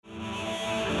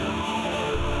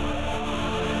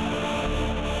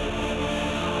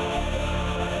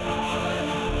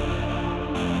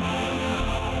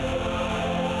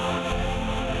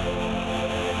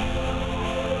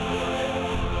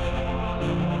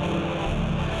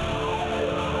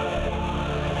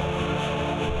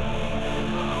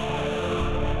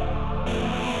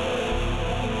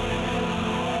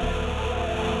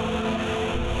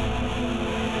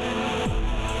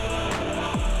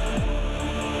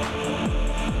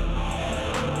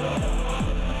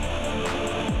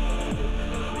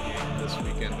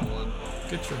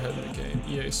extra ahead of the game.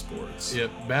 EA Sports.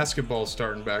 Yep, basketball's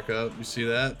starting back up. You see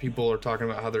that? People are talking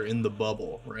about how they're in the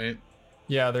bubble, right?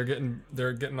 Yeah,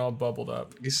 they're getting all bubbled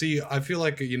up. You see, I feel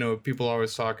like, people are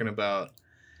always talking about,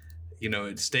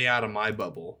 stay out of my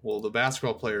bubble. Well, the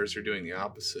basketball players are doing the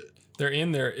opposite. They're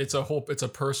in there. It's a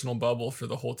personal bubble for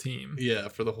the whole team. Yeah,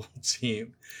 for the whole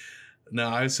team. No,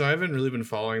 I haven't really been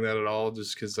following that at all,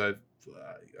 just because I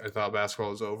thought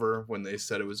basketball was over when they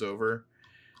said it was over,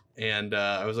 and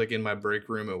I was like in my break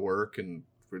room at work, and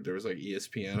there was like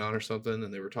ESPN on or something,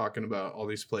 and they were talking about all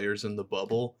these players in the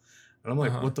bubble, and I'm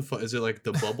like, what the fuck is it, like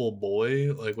the bubble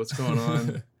boy? Like, what's going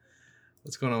on?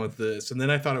 What's going on with this? And then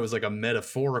I thought it was like a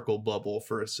metaphorical bubble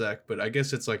for a sec, but I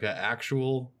guess it's like an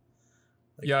actual.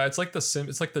 Yeah, it's like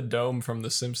the dome from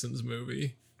the Simpsons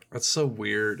movie. That's so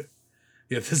weird.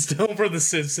 Yeah, this dome from the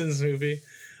Simpsons movie.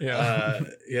 Yeah.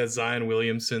 Zion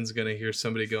Williamson's gonna hear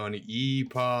somebody going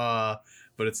 "Eepaw,"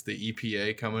 but it's the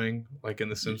EPA coming, like in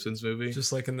the Simpsons movie.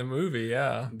 Just like in the movie,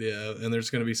 yeah. Yeah, and there's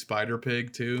gonna be Spider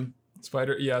Pig too.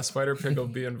 Spider Pig will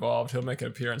be involved. He'll make an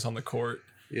appearance on the court.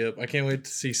 Yep, I can't wait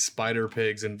to see Spider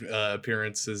Pig's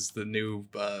appearance as the new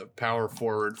power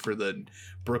forward for the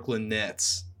Brooklyn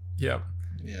Nets. Yep.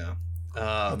 Yeah.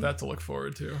 That to look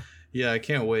forward to. Yeah, I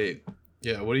can't wait.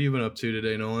 Yeah, what have you been up to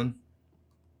today, Nolan?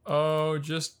 Oh,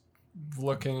 just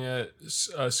looking at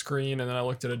a screen, and then I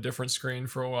looked at a different screen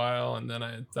for a while, and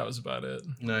then that was about it.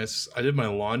 Nice. I did my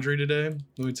laundry today.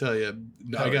 Let me tell you,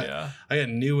 I got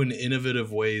new and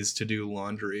innovative ways to do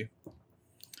laundry.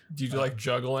 Do you do like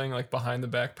juggling, like behind the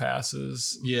back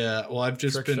passes? Yeah. Well, I've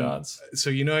just been shots?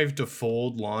 So I have to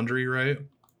fold laundry, right?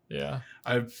 Yeah.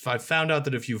 I found out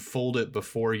that if you fold it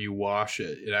before you wash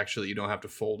it, you don't have to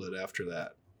fold it after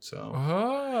that. So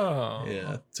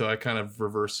yeah, so I kind of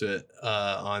reverse it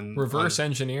on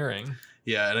engineering.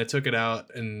 Yeah, and I took it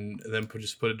out and then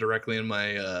just put it directly in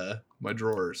my my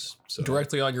drawers. So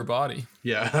directly on your body.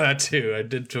 Yeah, that too. I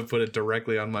did put it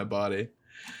directly on my body.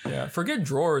 Yeah, forget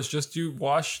drawers. Just you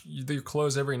wash your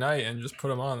clothes every night and just put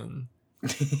them on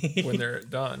when they're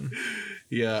done.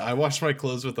 Yeah, I wash my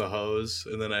clothes with a hose,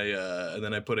 and then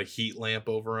I put a heat lamp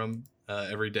over them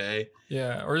every day.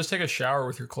 Yeah, or just take a shower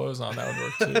with your clothes on. That would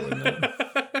work too, wouldn't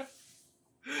it?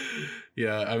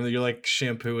 Yeah, I mean, you're like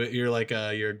shampoo it. You're like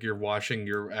you're washing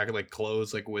your like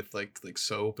clothes like with like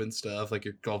soap and stuff. Like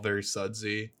you're all very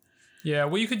sudsy. Yeah,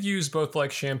 well, you could use both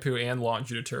like shampoo and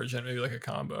laundry detergent, maybe like a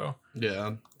combo.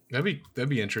 Yeah, that'd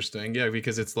be interesting. Yeah,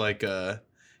 because it's like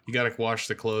you gotta wash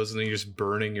the clothes and then you're just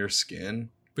burning your skin.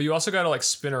 But you also gotta like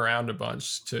spin around a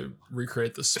bunch to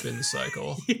recreate the spin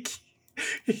cycle.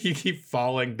 You keep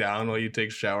falling down while you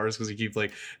take showers because you keep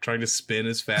like trying to spin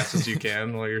as fast as you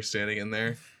can while you're standing in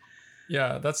there.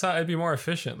 Yeah, that's how it'd be more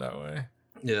efficient that way.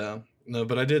 Yeah, no,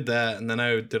 but I did that, and then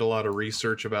I did a lot of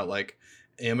research about like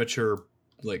amateur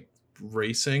like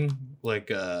racing.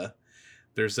 Like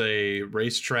there's a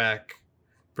racetrack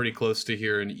pretty close to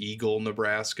here in Eagle,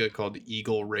 Nebraska called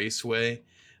Eagle Raceway.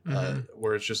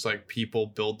 Where it's just like people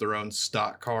build their own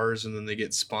stock cars and then they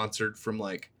get sponsored from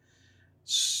like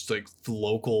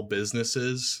local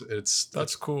businesses.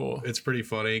 That's cool. It's pretty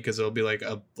funny because it'll be like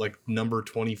a number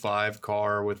 25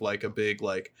 car with like a big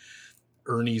like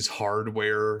Ernie's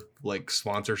Hardware like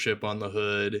sponsorship on the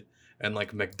hood, and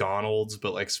like McDonald's,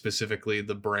 but like specifically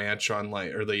the branch on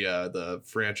like, or the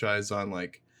franchise on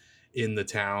like in the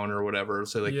town or whatever.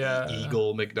 So like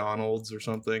Eagle McDonald's or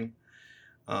something.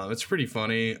 It's pretty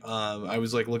funny. I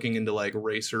was like looking into like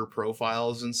racer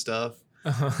profiles and stuff.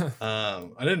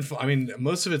 I mean,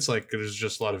 most of it's like there's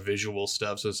just a lot of visual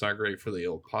stuff, so it's not great for the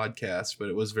old podcast, but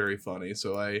it was very funny.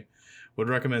 So I would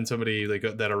recommend somebody like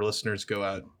that our listeners go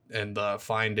out and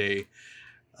find a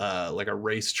like a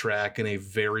racetrack in a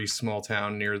very small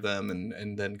town near them,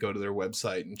 and then go to their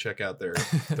website and check out their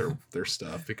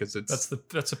stuff, because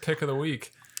that's a pick of the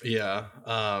week. Yeah.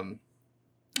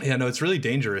 Yeah, no, it's really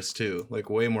dangerous too. Like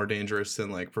way more dangerous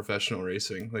than like professional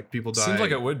racing. Like people die. Seems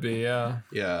like it would be, yeah.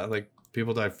 Yeah, like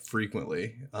people die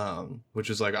frequently. Which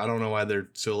is like, I don't know why they're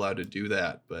still allowed to do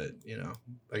that, but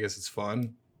I guess it's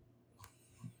fun.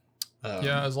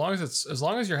 Yeah, as long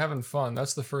as you're having fun,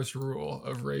 that's the first rule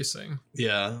of racing.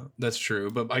 Yeah, that's true.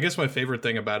 But I guess my favorite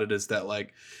thing about it is that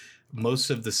like most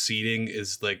of the seating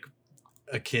is like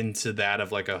akin to that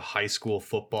of like a high school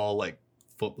football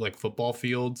football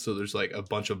field. So there's like a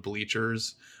bunch of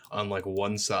bleachers on like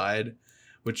one side,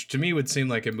 which to me would seem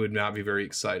like it would not be very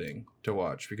exciting to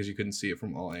watch because you couldn't see it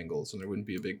from all angles and there wouldn't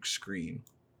be a big screen.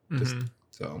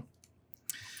 So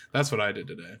that's what I did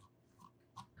today.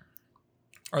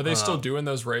 Are they still doing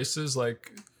those races,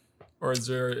 like, or is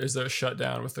there a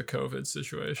shutdown with the COVID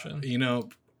situation?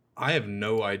 I have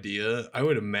no idea. I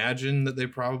would imagine that they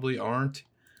probably aren't,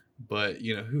 but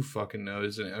you know, who fucking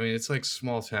knows? I mean, it's like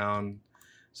small town,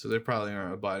 so they probably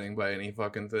aren't abiding by any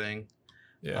fucking thing.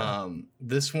 Yeah.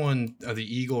 This one, the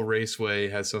Eagle Raceway,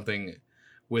 has something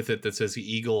with it that says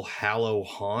the Eagle Hallow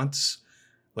Haunts,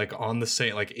 like on the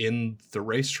same, like in the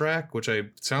racetrack, which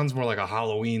sounds more like a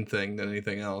Halloween thing than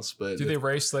anything else. But do they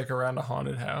race like around a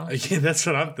haunted house? Yeah, that's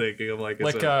what I'm thinking. I'm like,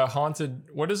 like a haunted.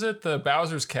 What is it? The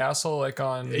Bowser's Castle, like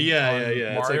on yeah.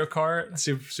 Mario it's like Kart,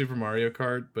 Super Mario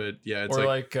Kart, but yeah, it's or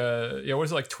like what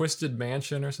is it, like Twisted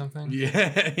Mansion or something?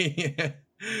 Yeah.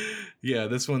 Yeah,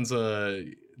 this one's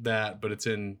that, but it's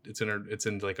in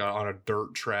like on a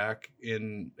dirt track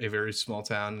in a very small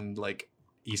town in like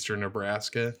eastern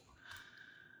Nebraska.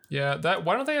 Yeah, that.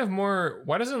 Why don't they have more?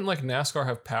 Why doesn't like NASCAR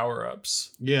have power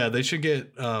ups? Yeah, they should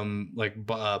get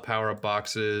power up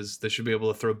boxes. They should be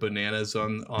able to throw bananas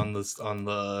on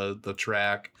the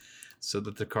track so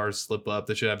that the cars slip up.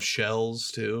 They should have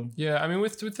shells too. Yeah, I mean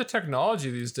with the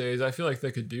technology these days, I feel like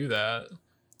they could do that.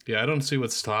 Yeah, I don't see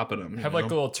what's stopping them. Have like a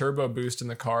little turbo boost in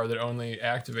the car that only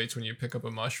activates when you pick up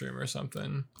a mushroom or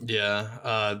something. Yeah,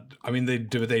 I mean they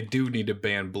do need to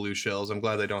ban blue shells. I'm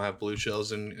glad they don't have blue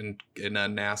shells in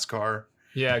NASCAR.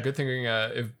 Yeah, good thing.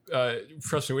 If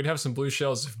trust me, we'd have some blue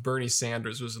shells if Bernie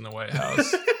Sanders was in the White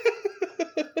House.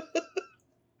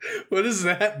 What does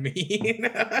that mean?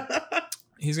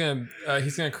 He's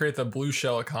gonna create the blue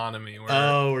shell economy.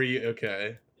 Where, were you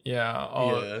okay? Yeah,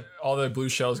 all the blue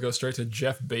shells go straight to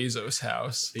Jeff Bezos'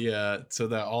 house. Yeah, so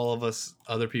that all of us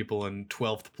other people in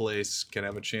 12th place can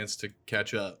have a chance to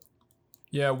catch up.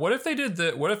 Yeah, what if they did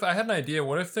that? What if I had an idea?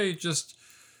 What if they just,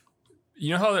 you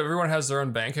know how everyone has their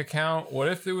own bank account? What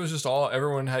if it was just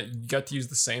everyone got to use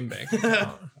the same bank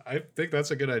account? I think that's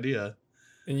a good idea.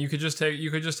 And you could just take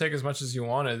as much as you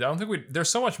wanted. I don't think there's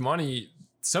so much money.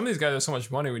 Some of these guys have so much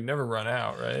money, we'd never run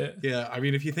out, right? Yeah, I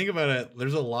mean, if you think about it,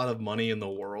 there's a lot of money in the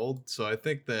world, so I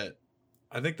think that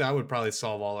would probably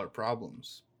solve all our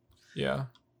problems. Yeah,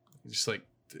 just like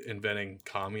inventing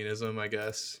communism, I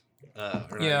guess.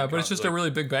 Yeah, but it's just a really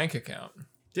big bank account.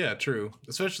 Yeah, true.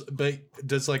 Especially, but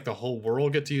does like the whole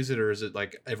world get to use it, or is it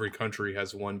like every country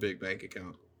has one big bank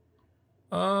account?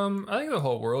 I think the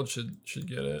whole world should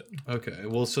get it. Okay.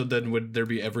 Well, so then would there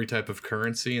be every type of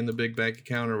currency in the big bank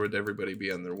account, or would everybody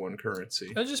be on their one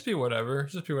currency? It'd just be whatever.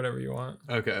 Just be whatever you want.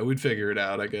 Okay, we'd figure it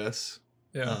out, I guess.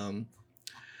 Yeah.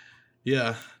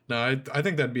 Yeah. No, I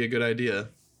think that'd be a good idea.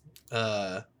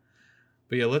 But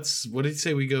yeah, what did you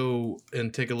say we go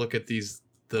and take a look at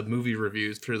the movie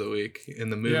reviews through the week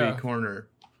in the movie corner?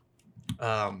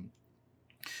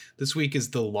 This week is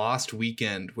The Lost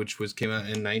Weekend, which came out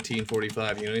in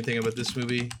 1945. You know anything about this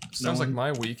movie? Sounds like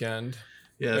my weekend.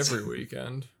 Yeah, every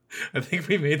weekend. I think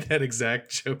we made that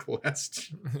exact joke last.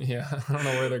 Yeah, I don't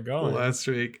know where they're going. Last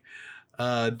week.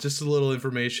 Just a little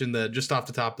information that just off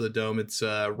the top of the dome, it's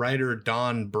writer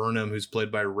Don Burnham, who's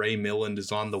played by Ray Milland,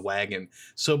 is on the wagon.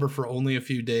 Sober for only a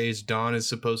few days, Don is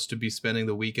supposed to be spending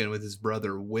the weekend with his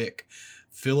brother Wick.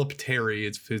 Philip Terry,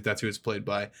 that's who it's played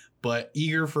by. But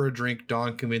eager for a drink,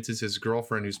 Don convinces his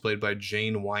girlfriend, who's played by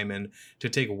Jane Wyman, to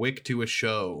take Wick to a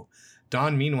show.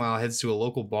 Don, meanwhile, heads to a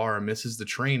local bar and misses the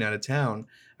train out of town.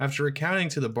 After recounting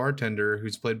to the bartender,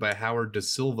 who's played by Howard Da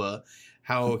Silva,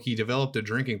 how he developed a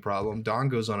drinking problem, Don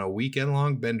goes on a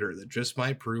weekend-long bender that just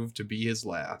might prove to be his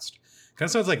last. Kind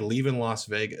of sounds like Leaving Las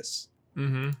Vegas.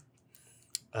 Mm-hmm.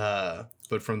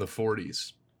 But from the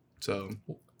 40s. So...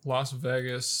 Las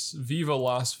Vegas, Viva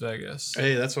Las Vegas.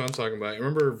 Hey, that's what I'm talking about.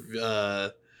 Remember,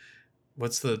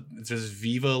 there's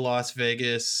Viva Las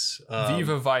Vegas,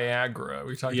 Viva Viagra.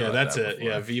 We talked about that's that it.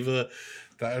 before. Yeah, Viva.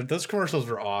 Those commercials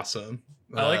were awesome.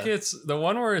 I like it's the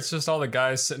one where it's just all the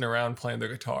guys sitting around playing the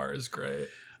guitar is great.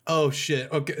 Oh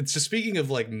shit. Okay, so speaking of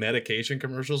like medication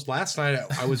commercials, last night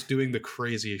I was doing the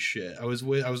craziest shit. I was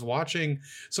watching,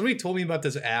 somebody told me about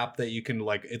this app that you can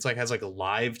like, it's like has like a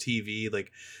live TV,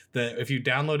 like that if you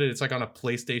download it, it's like on a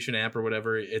PlayStation app or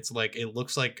whatever. It's like it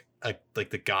looks like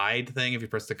the guide thing if you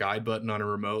press the guide button on a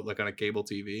remote, like on a cable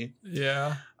TV.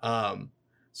 Yeah.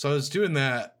 So I was doing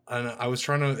that, and I was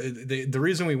trying to. The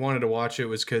reason we wanted to watch it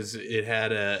was because it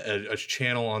had a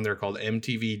channel on there called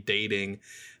MTV Dating,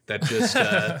 that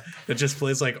just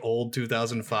plays like old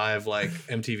 2005 like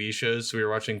MTV shows. So we were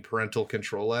watching Parental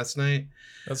Control last night.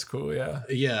 That's cool. Yeah.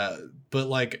 Yeah, but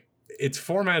like it's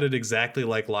formatted exactly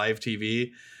like live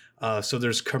TV. So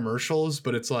there's commercials,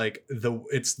 but it's like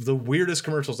it's the weirdest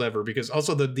commercials ever, because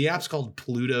also the app's called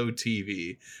Pluto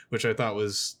TV, which I thought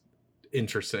was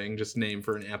interesting, just name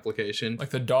for an application,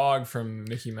 like the dog from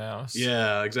Mickey Mouse.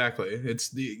 Yeah, exactly.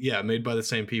 It's made by the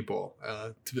same people,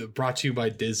 brought to you by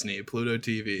Disney, Pluto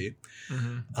TV.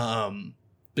 Mm-hmm.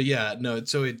 But yeah, no,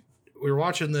 so we were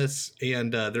watching this,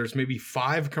 and there's maybe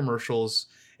 5 commercials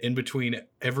in between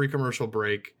every commercial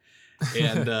break,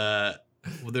 and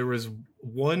there was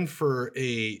one for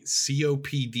a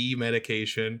COPD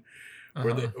medication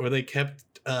where they kept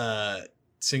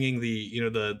singing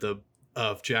the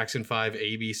Jackson 5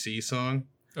 ABC song.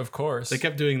 Of course. They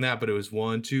kept doing that, but it was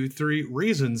 1, 2, 3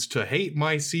 reasons to hate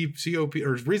my COPD,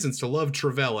 or reasons to love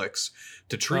Trevellix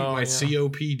to treat my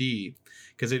COPD,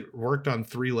 because it worked on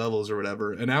 3 levels or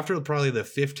whatever. And after probably the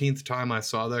 15th time I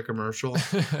saw that commercial,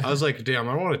 I was like, damn,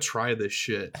 I want to try this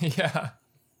shit. Yeah.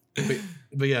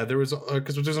 But yeah, there was,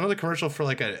 because there's another commercial for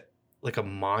like a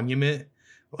monument.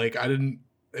 Like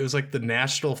it was like the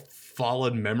National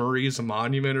Fallen Memories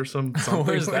Monument or something.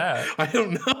 Where's that? I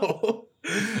don't know.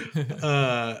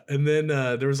 And then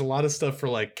there was a lot of stuff for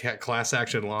like class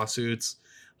action lawsuits,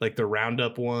 like the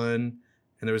Roundup one,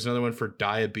 and there was another one for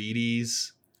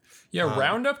diabetes. Yeah,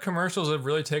 Roundup commercials have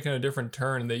really taken a different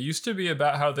turn. They used to be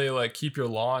about how they like keep your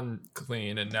lawn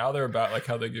clean, and now they're about like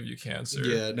how they give you cancer.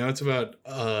 Yeah, now it's about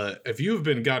if you've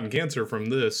gotten cancer from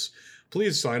this,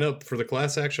 please sign up for the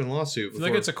class action lawsuit. I feel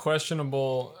like it's a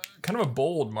questionable, kind of a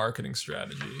bold marketing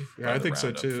strategy. Yeah, I think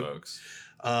so too. Folks.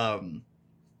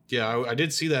 Yeah, I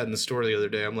did see that in the store the other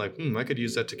day. I'm like, I could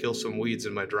use that to kill some weeds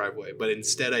in my driveway. But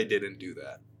instead, I didn't do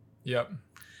that. Yep.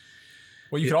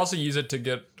 Well, you could also use it to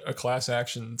get a class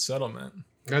action settlement.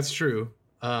 That's true.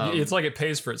 It's like it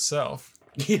pays for itself.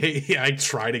 Yeah, I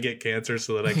try to get cancer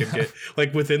so that I can get,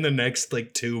 like, within the next,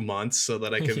 like, 2 months so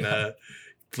that I can, get,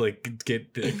 like,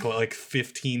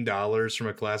 $15 from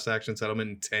a class action settlement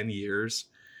in 10 years.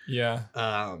 Yeah.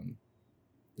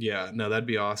 Yeah, no, that'd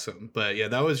be awesome. But yeah,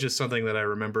 that was just something that I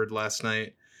remembered last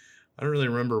night. I don't really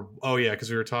remember. Oh yeah, because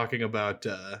we were talking about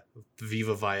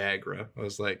Viva Viagra. I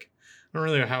was like, I don't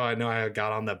really know how I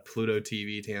got on that Pluto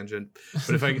TV tangent.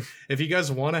 But if you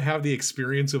guys want to have the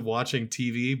experience of watching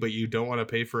TV, but you don't want to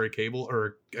pay for a cable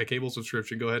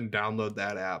subscription, go ahead and download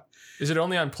that app. Is it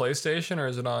only on PlayStation or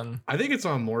is it on? I think it's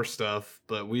on more stuff,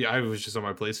 but I was just on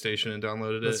my PlayStation and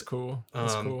downloaded it. That's cool.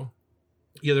 That's cool.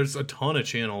 Yeah, there's a ton of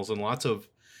channels and lots of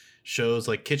shows.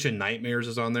 Like Kitchen Nightmares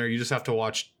is on there. You just have to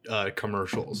watch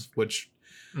commercials, which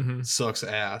sucks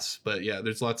ass. But yeah,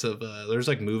 there's lots of there's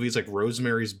like movies, like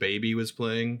Rosemary's Baby was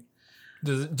playing.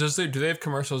 Do they have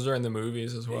commercials during the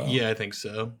movies as well? Yeah, I think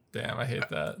so. Damn, I hate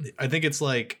that. I think it's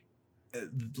like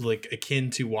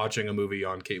akin to watching a movie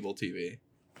on cable TV.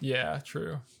 Yeah,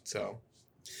 true. So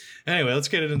anyway, let's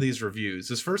get into these reviews.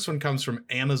 This first one comes from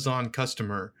Amazon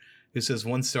customer who says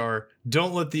 1 star,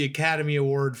 don't let the Academy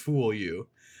Award fool you.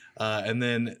 And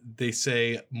then they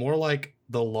say, more like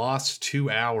the lost 2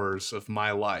 hours of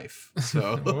my life.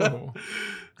 So,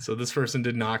 so this person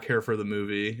did not care for the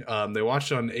movie. They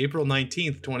watched it on April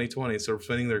 19th, 2020. So we're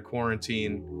spending their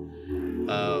quarantine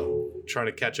trying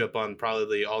to catch up on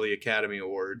probably all the Academy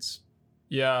Awards.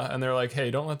 Yeah, and they're like, hey,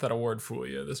 don't let that award fool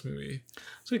you, this movie.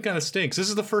 So it kind of stinks. This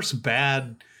is the first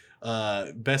bad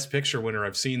Best Picture winner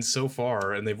I've seen so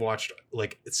far, and they've watched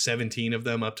like 17 of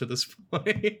them up to this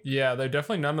point. Yeah, they're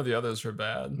definitely, none of the others are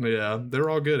bad. Yeah, they're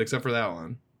all good except for that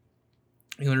one.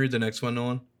 You want to read the next one,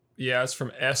 Nolan? Yeah, it's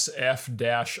from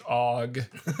SF-Og,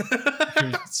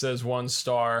 who says 1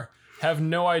 star. Have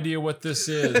no idea what this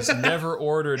is. Never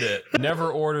ordered it.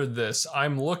 Never ordered this.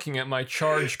 I'm looking at my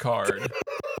charge card.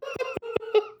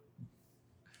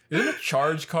 Isn't a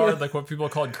charge card like what people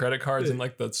called credit cards in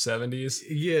like the 70s?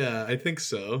 Yeah, I think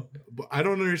so. But I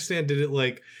don't understand.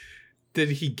 Did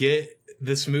he get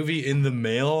this movie in the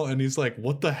mail and he's like,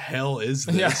 what the hell is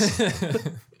this? Yeah.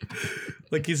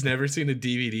 Like he's never seen a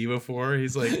DVD before.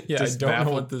 He's like, yeah, I don't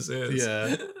know what this is.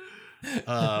 Yeah.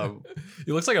 It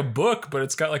looks like a book, but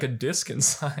it's got like a disc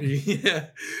inside. Yeah.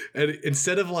 And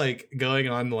instead of like going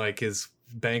on like his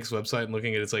bank's website and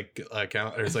looking at his like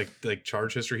account or his like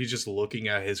charge history, he's just looking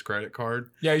at his credit card.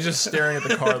 Yeah, he's just staring at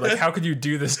the card like, how could you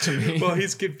do this to me? Well, he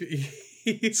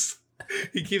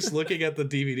keeps looking at the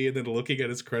DVD and then looking at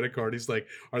his credit card. He's like,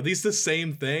 are these the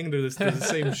same thing? They're the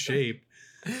same shape.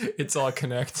 It's all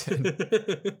connected.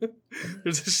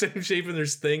 There's the same shape and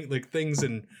there's things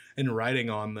in writing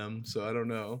on them. So I don't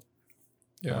know.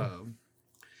 Yeah.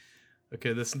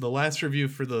 Okay, the last review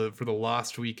for the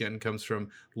Lost Weekend comes from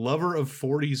Lover of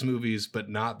 40s Movies, but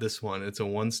not this one. It's a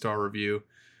 1-star review.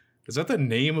 Is that the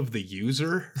name of the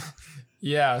user?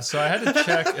 Yeah, so I had to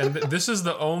check, and this is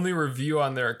the only review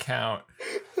on their account.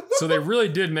 So they really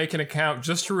did make an account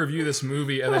just to review this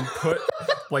movie and then put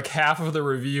like half of the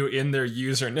review in their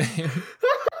username.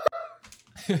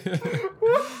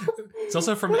 It's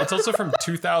also from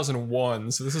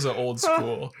 2001, so this is an old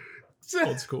school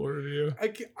review.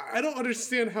 I don't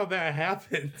understand how that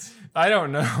happened. I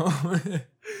don't know.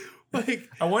 Like,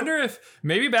 I wonder if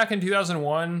maybe back in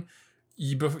 2001,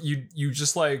 you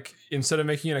just like, instead of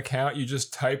making an account, you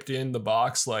just typed in the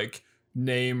box like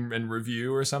name and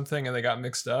review or something, and they got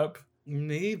mixed up.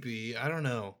 maybe, I don't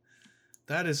know.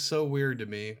 That is so weird to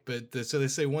me. But so they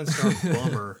say 1-star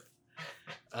bummer.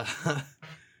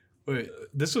 Wait,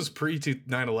 this was pre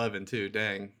 9/11 too.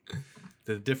 Dang,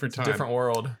 the different time, Different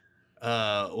world.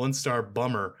 1-star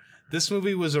bummer. This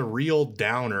movie was a real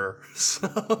downer.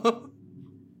 So,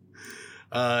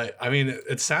 I mean,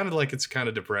 it sounded like it's kind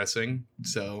of depressing.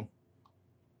 So,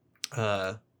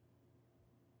 damn.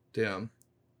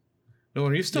 No,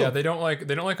 are you still? Yeah, they don't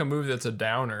like a movie that's a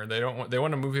downer. They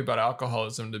want a movie about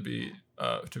alcoholism to be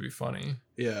funny.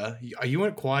 Yeah, you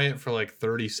went quiet for like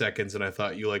 30 seconds, and I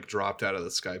thought you like dropped out of the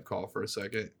Skype call for a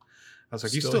second. I was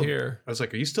like, "You still here?" I was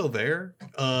like, "Are you still there?"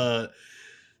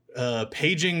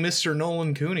 Paging Mr.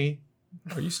 Nolan Cooney.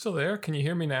 Are you still there? Can you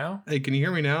hear me now? Hey, can you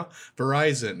hear me now?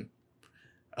 Verizon.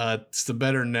 It's the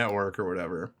better network or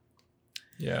whatever.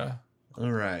 Yeah. All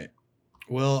right.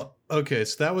 Well, okay.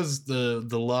 So that was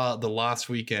the last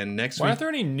weekend. Next Why week. aren't there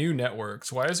any new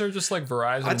networks? Why is there just like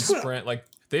Verizon, Sprint? Like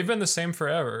they've been the same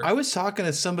forever. I was talking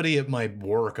to somebody at my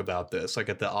work about this, like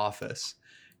at the office,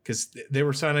 because they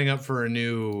were signing up for a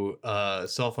new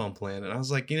cell phone plan, and I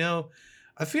was like, I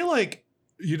feel like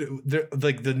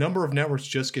like the number of networks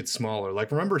just gets smaller.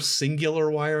 Like, remember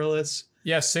Singular Wireless?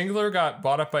 Yeah, Singular got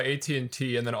bought up by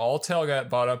AT&T, and then Alltel got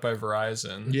bought up by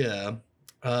Verizon. Yeah.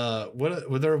 What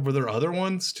were there other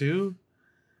ones too?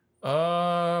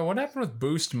 What happened with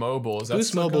Boost Mobile? Is that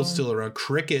Boost Mobile's still around?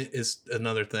 Cricket is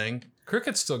another thing.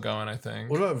 Cricket's still going, I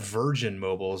think. What about Virgin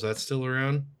Mobile? Is that still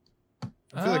around?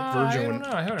 I feel like Virgin. I don't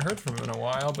know. I haven't heard from them in a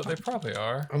while, but they probably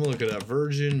are. I'm gonna look it up.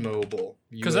 Virgin Mobile.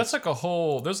 Because that's like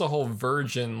there's a whole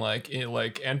Virgin like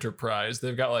enterprise.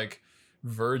 They've got like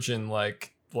Virgin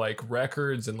like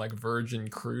records and like Virgin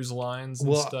cruise lines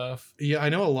and stuff. Yeah, I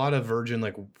know a lot of Virgin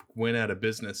like went out of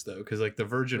business though, because like the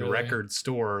Virgin Really? record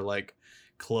store like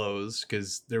closed,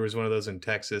 because there was one of those in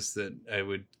Texas that I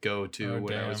would go to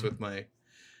when I was with my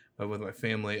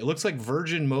family. It looks like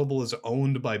Virgin Mobile is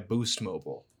owned by Boost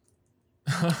Mobile.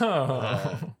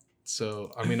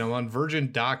 So I mean, I'm on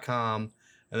Virgin.com,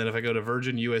 and then if I go to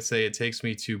Virgin USA, it takes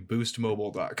me to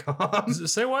BoostMobile.com. Does it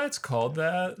say why it's called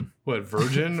that? What,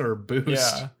 Virgin or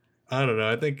Boost? Yeah. I don't know.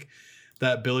 I think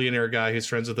that billionaire guy who's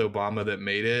friends with Obama that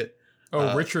made it.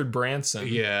 Richard Branson.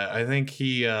 Yeah, I think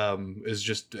he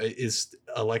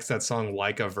likes that song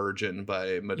 "Like a Virgin"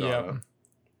 by Madonna.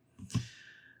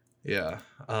 Yep.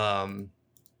 Yeah.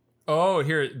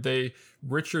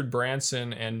 Richard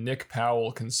Branson and Nick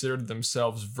Powell considered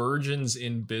themselves virgins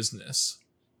in business.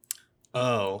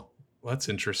 Oh, that's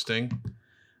interesting.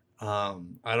 I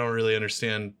don't really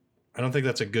understand. I don't think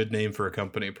that's a good name for a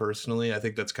company personally. I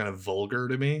think that's kind of vulgar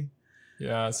to me.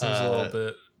 Yeah, it seems a little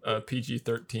bit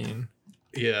PG-13.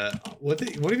 Yeah. What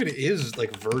even is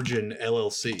like Virgin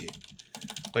LLC?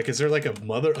 Like, is there like a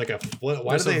mother, like a what?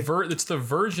 Why do they? It's the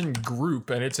Virgin Group,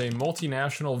 and it's a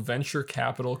multinational venture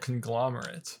capital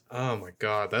conglomerate. Oh my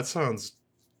god, that sounds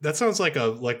like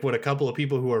what a couple of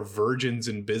people who are virgins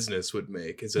in business would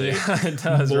make. Is a it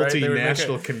does,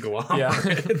 multinational right?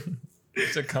 conglomerate. Yeah.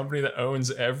 It's a company that owns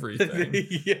everything.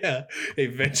 Yeah, a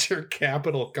venture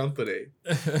capital company.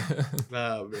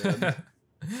 Oh man.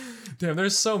 Damn,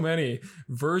 there's so many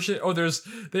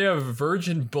they have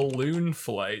Virgin Balloon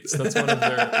Flights. That's one of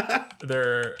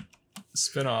their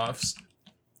spin-offs.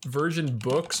 Virgin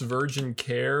Books, Virgin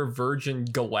Care, Virgin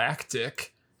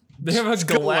Galactic. They have an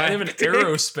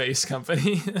aerospace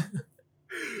company.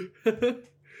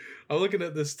 I'm looking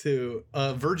at this too.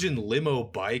 Virgin Limo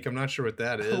Bike. I'm not sure what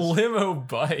that is. Limo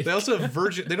Bike. They also have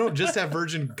Virgin. They don't just have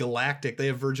Virgin Galactic. They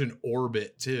have Virgin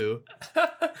Orbit too.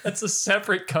 That's a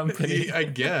separate company, I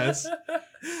guess.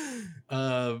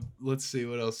 Let's see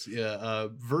what else. Yeah.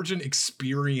 Virgin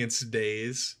Experience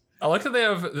Days. I like that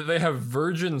they have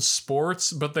Virgin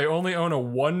Sports, but they only own a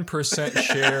 1%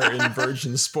 share in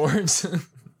Virgin Sports.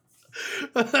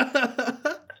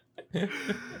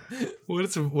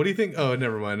 What do you think? Oh,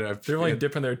 never mind. They're like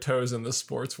dipping their toes in the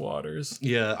sports waters.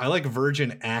 Yeah, I like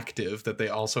Virgin Active that they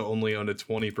also only own a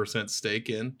 20% stake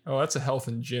in. Oh, that's a health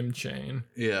and gym chain.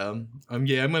 Yeah. I'm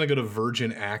gonna go to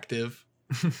Virgin Active.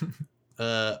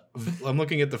 I'm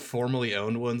looking at the formerly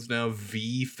owned ones now.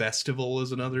 V Festival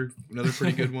is another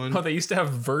pretty good one. Oh, they used to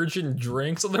have Virgin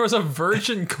drinks. Oh, there was a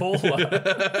Virgin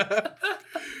Cola.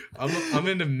 I'm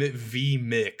into V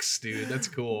Mix, dude. That's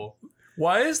cool.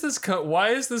 Why is this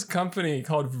company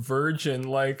called Virgin?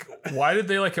 Like, why did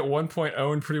they like at one point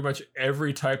own pretty much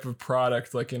every type of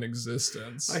product like in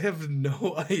existence? I have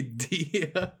no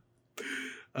idea.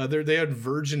 They had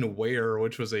Virgin Wear,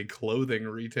 which was a clothing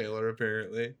retailer,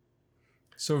 apparently.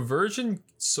 So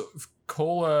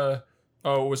Cola,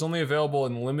 it was only available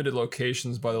in limited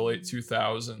locations by the late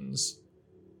 2000s.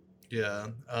 Yeah.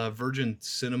 Virgin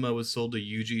Cinema was sold to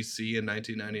UGC in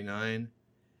 1999.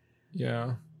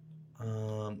 Yeah.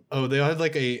 They had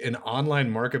like an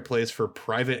online marketplace for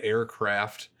private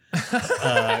aircraft,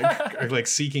 like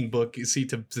seat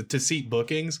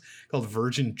bookings called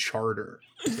Virgin Charter.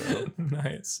 So.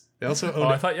 Nice. They also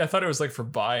I thought it was like for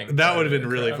buying. That would have been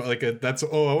really fun.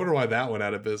 I wonder why that went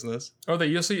out of business. Oh,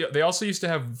 they also used to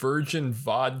have Virgin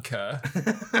Vodka.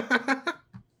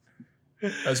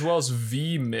 As well as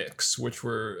V Mix, which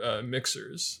were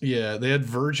mixers. Yeah, they had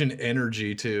Virgin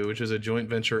Energy too, which is a joint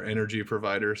venture energy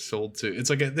provider sold to. It's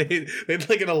like they had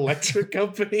like an electric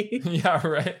company. Yeah,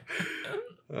 right.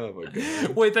 Oh my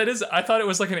god. Wait, I thought it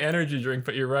was like an energy drink,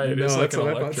 but you're right. It is like an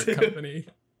electric company.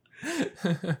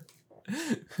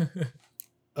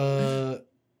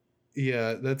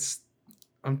 Yeah,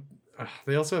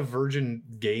 they also have Virgin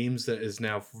Games that is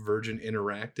now Virgin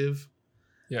Interactive.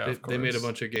 Yeah, they made a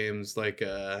bunch of games like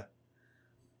I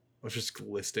was just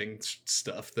listing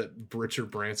stuff that Richard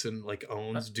Branson like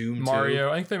owns. Doom Mario.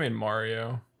 2. I think they made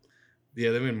Mario.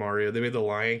 Yeah, they made Mario. They made The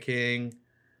Lion King.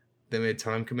 They made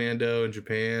Time Commando in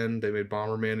Japan. They made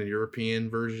Bomberman in European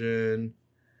version.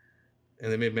 And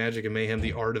they made Magic and Mayhem: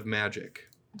 The Art of Magic.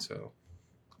 So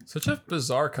such a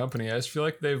bizarre company. I just feel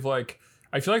like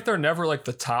I feel like they're never like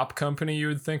the top company you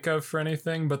would think of for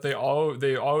anything, but they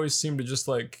always seem to just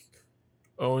like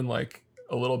own like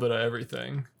a little bit of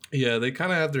everything. Yeah, they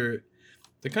kind of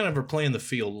are playing the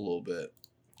field a little bit.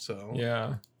 So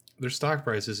yeah, their stock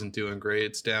price isn't doing great.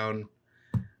 It's down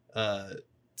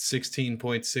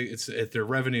 16.6. Their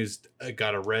revenues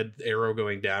got a red arrow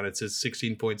going down. It says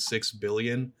 16.6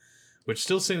 billion, which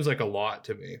still seems like a lot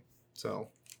to me. So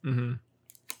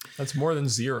that's more than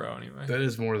zero anyway. That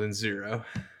is more than zero.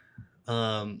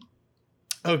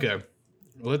 Okay.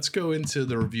 Let's go into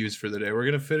the reviews for the day. We're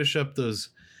going to finish up the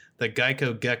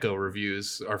Geico Gecko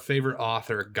reviews. Our favorite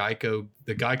author,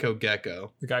 the Geico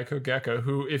Gecko. The Geico Gecko,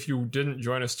 who, if you didn't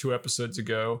join us 2 episodes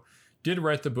ago, did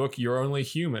write the book You're Only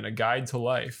Human, A Guide to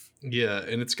Life. Yeah,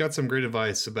 and it's got some great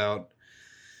advice from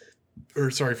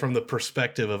the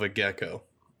perspective of a gecko.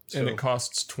 So, and it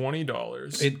costs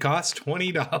 $20. It costs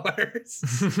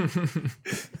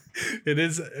 $20. It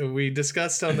is. We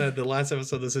discussed on the last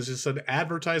episode. This is just an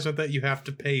advertisement that you have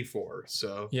to pay for.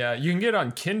 So yeah, you can get it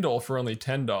on Kindle for only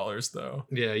 $10 though.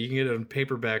 Yeah, you can get it on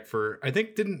paperback for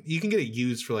you can get it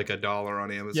used for like $1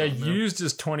 on Amazon. Yeah, used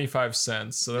is 25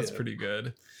 cents, so that's pretty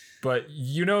good. But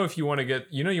if you want to get,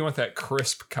 you want that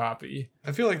crisp copy.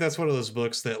 I feel like that's one of those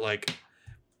books that like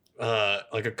a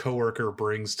coworker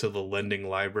brings to the lending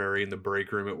library in the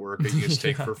break room at work that you just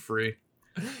take for free.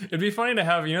 It'd be funny to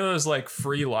have, those like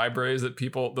free libraries that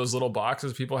those little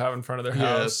boxes people have in front of their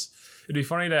house. It'd be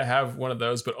funny to have one of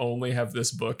those, but only have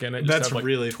this book in it. That's have, like,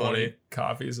 really funny.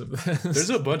 Copies of this. There's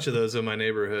a bunch of those in my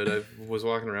neighborhood. I was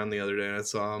walking around the other day and I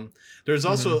saw them. There's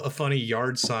also a funny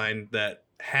yard sign that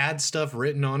had stuff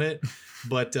written on it,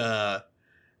 but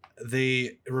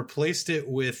they replaced it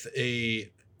with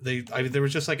there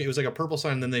was just like, it was like a purple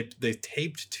sign, and then they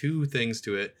taped 2 things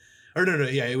to it. Or no,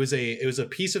 yeah, it was a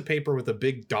piece of paper with a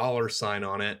big dollar sign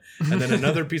on it, and then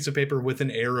another piece of paper with an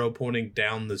arrow pointing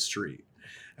down the street.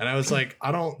 And I was like,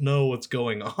 I don't know what's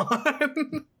going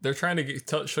on. They're trying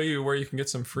to show you where you can get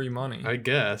some free money. I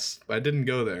guess. I didn't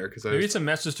go there because maybe it's a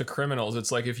message to criminals.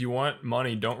 It's like, if you want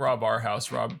money, don't rob our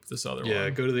house, rob this other one. Yeah,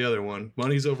 go to the other one.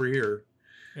 Money's over here.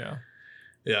 Yeah.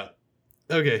 Yeah.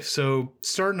 Okay, so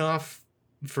starting off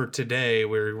for today,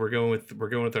 we're going with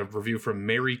a review from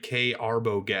Mary Kay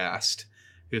Arbogast,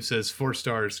 who says 4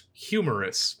 stars,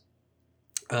 humorous.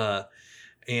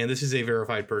 And this is a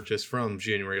verified purchase from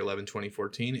January 11,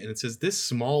 2014. And it says, this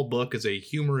small book is a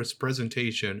humorous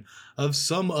presentation of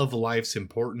some of life's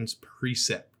important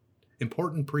precepts.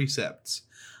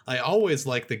 I always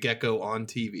like the Gecko on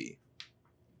TV.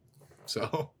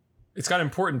 So it's got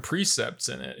important precepts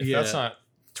in it. If that's not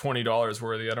 $20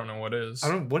 worthy, I don't know what is.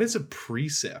 What is a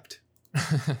precept?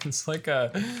 It's like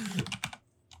a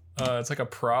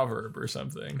proverb or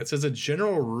something. It says a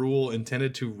general rule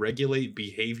intended to regulate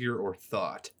behavior or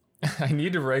thought. I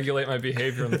need to regulate my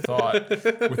behavior and thought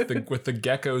with the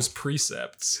Gecko's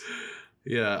precepts.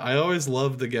 Yeah, I always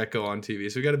loved the Gecko on TV.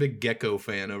 So we got a big Gecko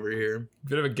fan over here.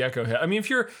 Bit of a Gecko head. I mean,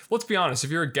 let's be honest,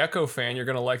 if you're a Gecko fan, you're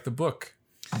gonna like the book.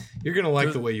 You're gonna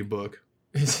like the way you book.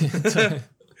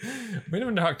 We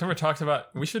never talked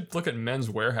about. We should look at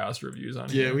Men's Warehouse reviews on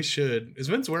here. Yeah, we should. Is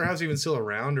Men's Warehouse even still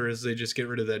around, or is they just get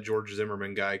rid of that George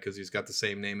Zimmerman guy because he's got the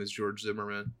same name as George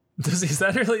Zimmerman? Is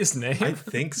that really his name? I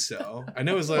think so. I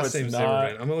know his last name's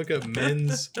Zimmerman. I'm gonna look up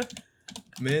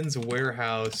men's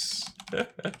warehouse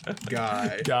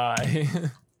guy.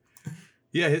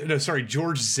 Yeah, no, sorry,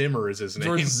 George Zimmer is his name.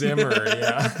 George Zimmer,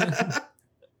 yeah.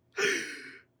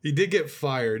 He did get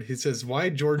fired. He says, why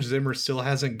George Zimmer still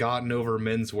hasn't gotten over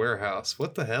Men's Warehouse?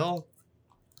 What the hell?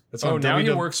 That's now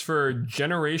he works for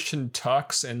Generation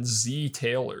Tux and Z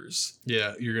Tailors.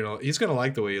 Yeah, he's gonna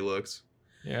like the way he looks.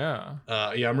 Yeah.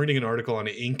 I'm reading an article on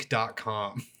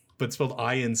Inc.com, but spelled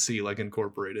INC like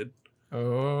incorporated.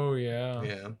 Oh yeah.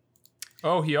 Yeah.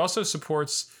 Oh, he also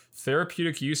supports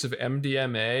therapeutic use of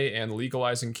MDMA and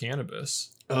legalizing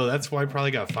cannabis. Oh, that's why he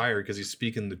probably got fired, because he's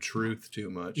speaking the truth too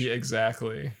much. Yeah,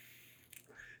 exactly.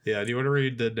 Yeah, do you want to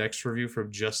read the next review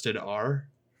from Justin R?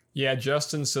 Yeah,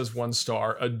 Justin says 1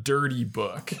 star, a dirty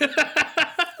book.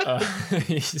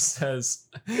 He says,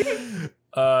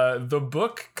 the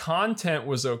book content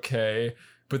was okay,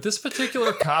 but this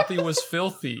particular copy was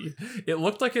filthy. It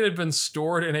looked like it had been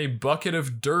stored in a bucket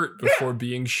of dirt before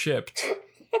being shipped.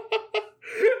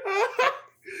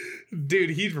 Dude,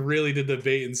 he really did the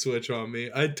bait and switch on me.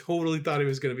 I totally thought he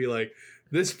was going to be like,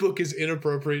 this book is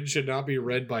inappropriate and should not be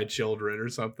read by children or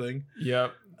something.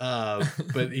 Yep.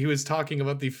 But he was talking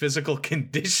about the physical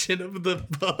condition of the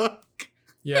book.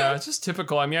 Yeah, it's just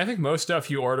typical. I mean, I think most stuff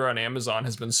you order on Amazon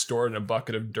has been stored in a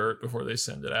bucket of dirt before they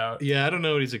send it out. Yeah, I don't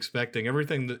know what he's expecting.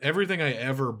 Everything I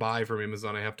ever buy from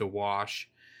Amazon, I have to wash.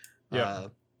 Yeah.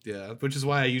 Yeah, which is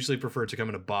why I usually prefer it to come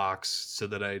in a box so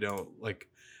that I don't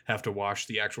have to wash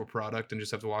the actual product and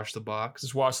just have to wash the box.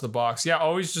 Just wash the box. Yeah,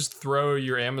 always just throw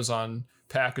your Amazon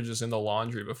packages in the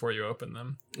laundry before you open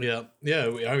them. Yeah.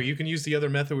 You can use the other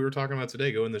method we were talking about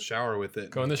today. Go in the shower with it.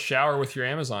 Go in the shower with your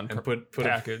Amazon and put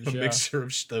package. A mixture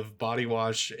of body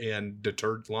wash and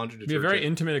laundry detergent. It'd be a very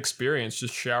intimate experience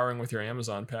just showering with your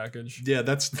Amazon package. Yeah,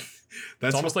 that's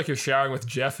it's almost like you're showering with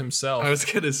Jeff himself. I was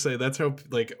gonna say that's how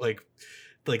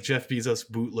like Jeff Bezos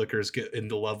bootlickers get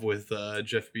into love with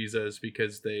Jeff Bezos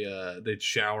because they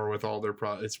shower with all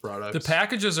his products. The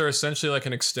packages are essentially like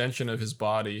an extension of his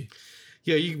body.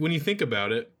 Yeah, when you think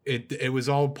about it, it was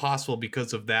all possible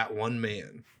because of that one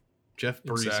man, Jeff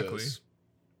Bezos. Exactly.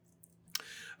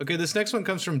 Okay, this next one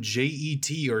comes from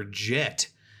JET or Jet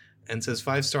and says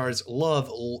 5 stars. Love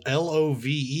LOVE.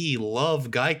 Love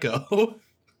Geico.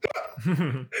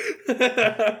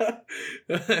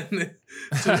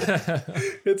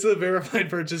 It's a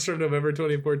verified purchase from November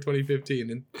 24,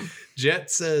 2015. And Jet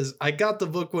says, I got the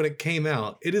book when it came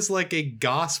out. It is like a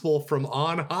gospel from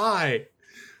on high.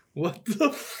 What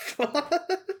the fuck?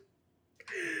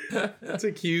 That's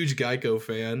a huge Geico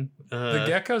fan. The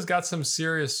Gecko's got some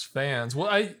serious fans.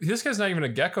 Well, this guy's not even a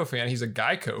Gecko fan. He's a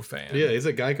Geico fan. Yeah, he's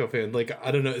a Geico fan. Like,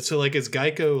 I don't know. So, is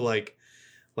Geico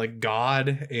like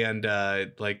God and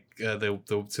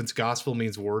since gospel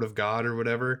means word of God or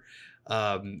whatever,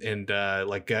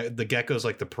 the Gecko's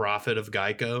like the prophet of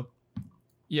Geico.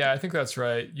 Yeah, I think that's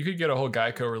right. You could get a whole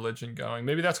Geico religion going.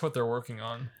 Maybe that's what they're working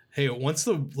on. Hey, once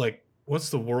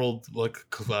the world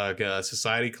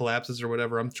society collapses or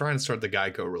whatever, I'm trying to start the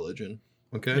Geico religion.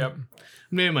 Okay. Yep.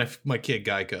 Maybe my kid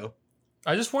Geico.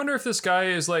 I just wonder if this guy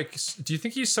is do you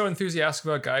think he's so enthusiastic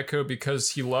about Geico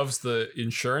because he loves the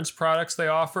insurance products they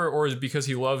offer, or is it because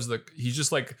he loves the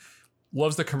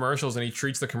commercials and he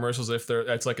treats the commercials as if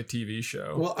it's like a TV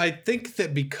show? Well, I think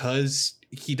that because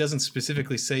he doesn't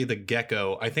specifically say the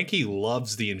Gecko, I think he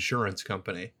loves the insurance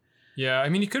company. Yeah, I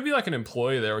mean, he could be like an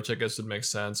employee there, which I guess would make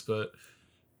sense, but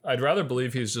I'd rather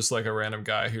believe he's just like a random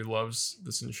guy who loves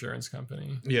this insurance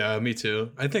company. Yeah, me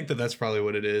too. I think that's probably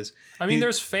what it is. I mean,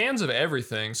 there's fans of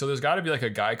everything, so there's got to be like a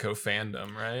Geico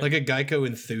fandom, right? Like a Geico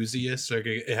enthusiast. Is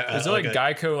there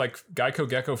Geico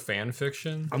Gecko fan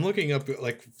fiction? I'm looking up,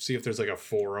 see if there's like a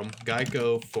forum.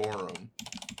 Geico forum.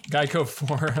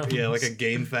 Yeah, like a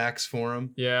GameFAQs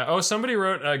forum. Yeah. Oh, somebody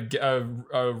wrote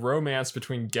a romance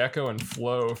between Gecko and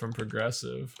Flo from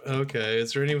Progressive. Okay.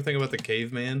 Is there anything about the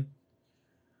caveman?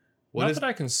 Not that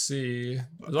I can see.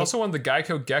 There's also one, the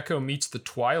Gecko meets the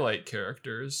Twilight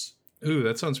characters. Ooh,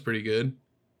 that sounds pretty good.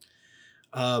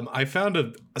 I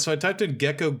typed in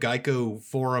Geico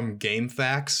forum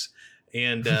GameFAQs,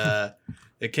 and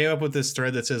it came up with this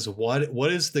thread that says,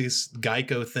 what is this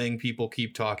Geico thing people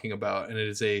keep talking about? And it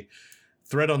is a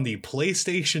thread on the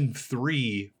PlayStation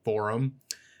 3 forum.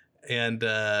 And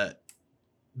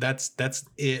that's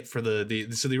it for so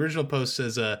the original post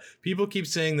says people keep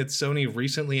saying that Sony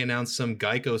recently announced some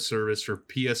Geico service for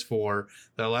PS4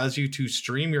 that allows you to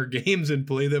stream your games and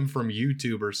play them from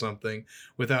YouTube or something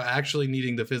without actually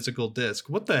needing the physical disc.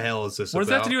 What the hell is this What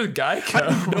about? does that have to do with Geico?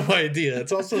 I have no idea.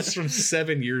 It's also from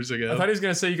 7 years ago. I thought he was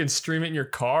going to say you can stream it in your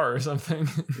car or something.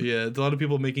 Yeah, a lot of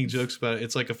people making jokes about it.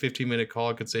 It's like a 15-minute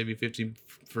call. It could save you 50%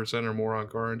 or more on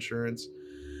car insurance.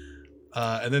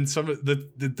 And then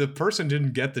the person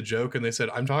didn't get the joke, and they said,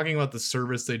 "I'm talking about the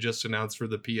service they just announced for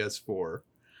the PS4."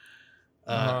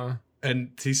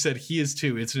 And he said he is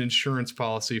too. It's an insurance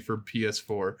policy for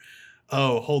PS4.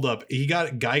 Oh, hold up. He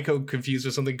got Geico confused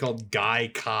with something called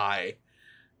Gaikai.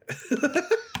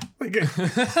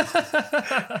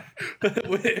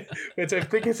 Which I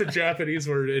think is a Japanese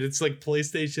word, and it's like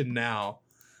PlayStation Now.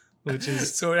 Which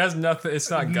is so it has nothing.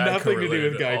 It's not Geico nothing to do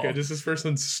with Geico. all. Just this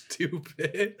person's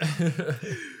stupid.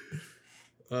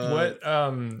 What?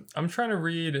 I'm trying to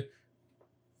read.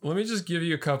 Let me just give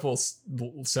you a couple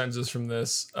sentences from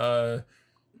this. The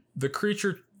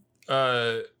creature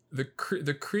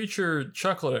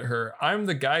chuckled at her. I'm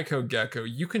the Geico Gecko.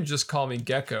 You can just call me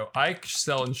Gecko. I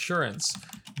sell insurance.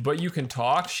 But you can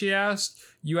talk, she asked.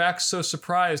 You act so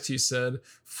surprised, he said.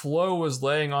 Flo was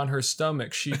laying on her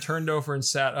stomach. She turned over and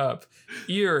sat up.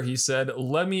 Ear, he said,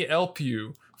 let me help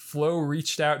you. Flo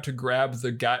reached out to grab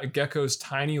the gecko's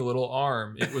tiny little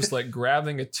arm. It was like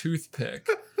grabbing a toothpick.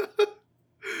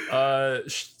 The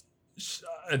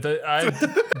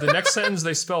next sentence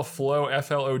they spell Flo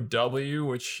Flow,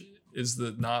 which is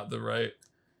not the right.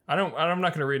 I'm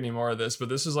not going to read any more of this, but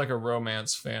this is like a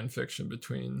romance fan fiction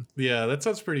between. Yeah, that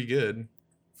sounds pretty good.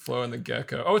 Flo and the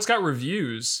Gecko. Oh, it's got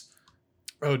reviews.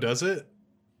 Oh, does it?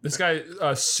 This guy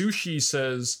Sushi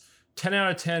says 10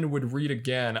 out of 10 would read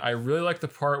again. I really like the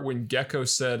part when Gecko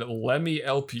said, "Let me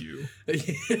help you."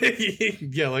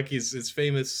 Yeah, like his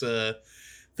famous thing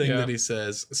that he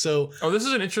says. So, this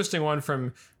is an interesting one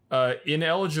from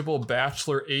Ineligible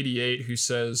Bachelor 88 who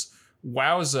says,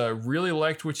 "Wowza, really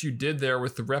liked what you did there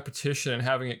with the repetition and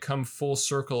having it come full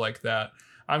circle like that.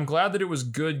 I'm glad that it was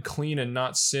good, clean, and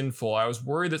not sinful. I was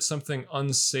worried that something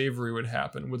unsavory would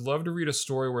happen. Would love to read a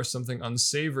story where something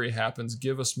unsavory happens.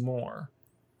 Give us more."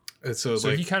 So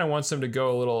like, he kind of wants him to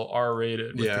go a little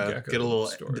R-rated with the Gecko get a little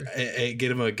story. Get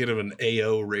him an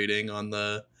AO rating on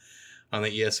the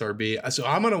ESRB. So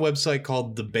I'm on a website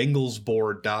called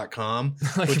thebengalsboard.com.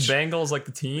 Like which, Bengals, like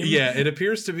the team? Yeah, it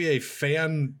appears to be a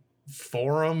fan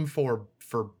forum for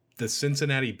the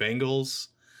Cincinnati Bengals.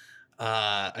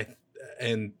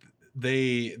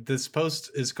 This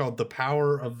post is called the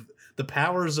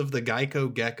powers of the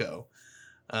Geico Gecko.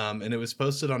 And it was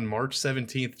posted on March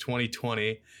 17th,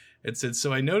 2020. It said,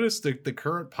 so I noticed that the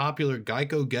current popular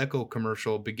Geico Gecko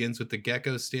commercial begins with the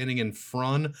gecko standing in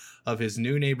front of his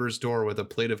new neighbor's door with a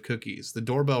plate of cookies. The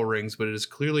doorbell rings, but it is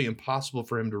clearly impossible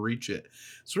for him to reach it.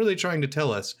 It's really trying to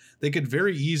tell us they could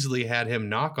very easily had him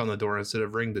knock on the door instead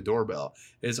of ring the doorbell.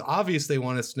 It is obvious they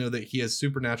want us to know that he has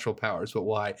supernatural powers, but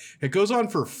why? It goes on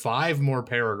for 5 more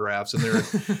paragraphs, and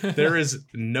there is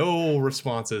no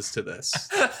responses to this.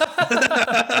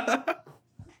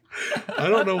 I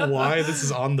don't know why this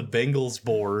is on the Bengals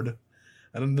board.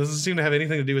 It doesn't seem to have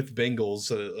anything to do with the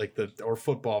Bengals, or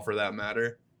football for that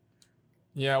matter.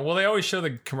 Yeah, well, they always show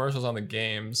the commercials on the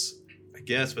games. I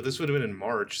guess, but this would have been in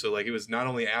March, so like it was not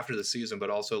only after the season, but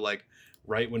also like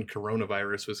right when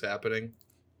coronavirus was happening.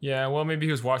 Yeah, well, maybe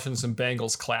he was watching some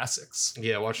Bengals classics.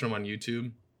 Yeah, watching them on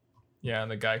YouTube. Yeah, and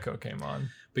the Geico came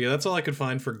on. But yeah, that's all I could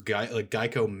find for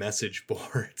Geico message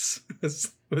boards.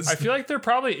 I feel like there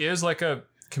probably is like a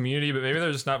community, but maybe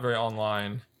they're just not very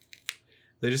online.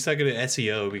 They just suck at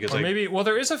SEO because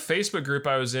there is a Facebook group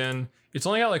I was in. It's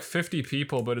only got like 50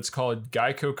 people, but it's called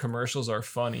Geico Commercials Are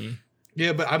Funny.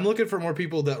 Yeah, but I'm looking for more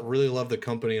people that really love the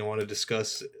company and want to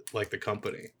discuss like the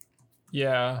company.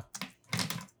 Yeah.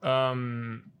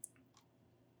 Yeah.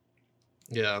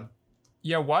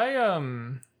 Yeah, why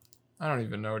I don't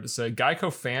even know what to say.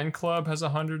 Geico Fan Club has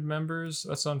 100 members.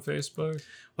 That's on Facebook.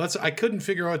 Well, I couldn't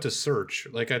figure out to search.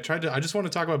 Like I just want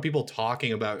to talk about people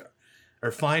talking about, or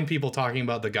find people talking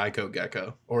about the Geico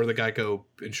Gecko or the Geico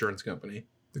insurance company.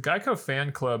 The Geico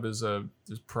Fan Club is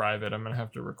private. I'm going to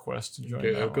have to request to join.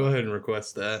 Okay, go ahead and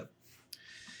request that.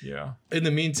 Yeah. In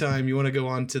the meantime, you want to go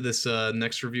on to this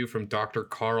next review from Dr.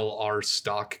 Carl R.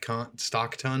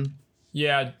 Stockton?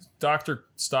 Yeah, Dr.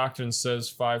 Stockton says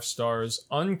 5 stars.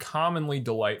 Uncommonly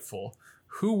delightful.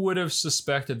 Who would have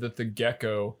suspected that the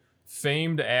gecko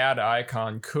famed ad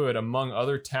icon could, among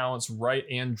other talents, write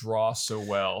and draw so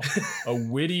well. A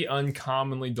witty,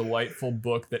 uncommonly delightful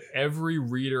book that every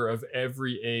reader of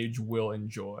every age will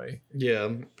enjoy. Yeah,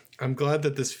 I'm glad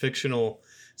that this fictional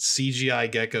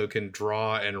CGI Gecko can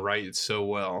draw and write so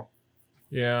well.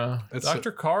 Yeah,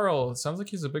 Dr. Carl, it sounds like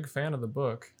he's a big fan of the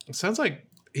book. It sounds like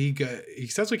he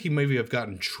sounds like he maybe have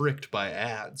gotten tricked by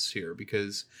ads here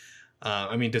because,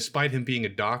 I mean, despite him being a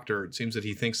doctor, it seems that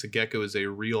he thinks the Gecko is a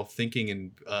real thinking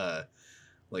and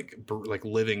like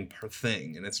living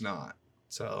thing, and it's not.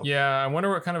 So yeah, I wonder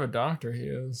what kind of a doctor he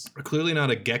is. Clearly not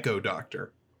a Gecko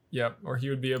doctor. Yep, or he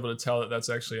would be able to tell that that's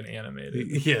actually an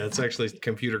animated. Yeah, it's actually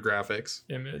computer graphics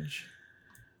image.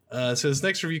 So this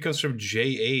next review comes from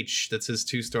JH that says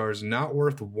 2 stars, not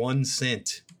worth 1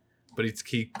 cent, but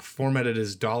he formatted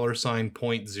as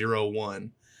 $.01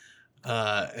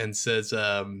 and says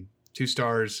 2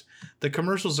 stars. The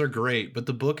commercials are great, but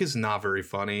the book is not very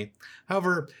funny.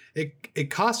 However, it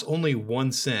costs only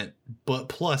 1 cent, but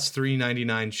plus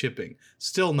 $3.99 shipping.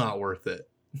 Still not worth it.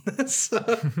 So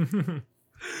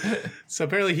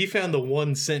apparently he found the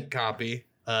 1 cent copy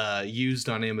used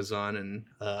on Amazon and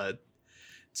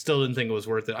still didn't think it was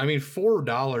worth it. I mean,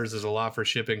 $4 is a lot for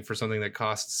shipping for something that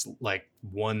costs like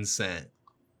 1 cent.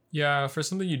 Yeah, for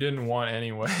something you didn't want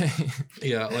anyway.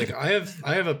 Yeah, like I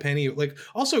have a penny. Like,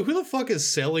 also, who the fuck is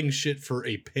selling shit for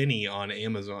a penny on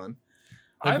Amazon?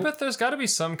 Like, I bet there's got to be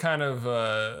some kind of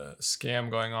scam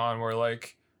going on where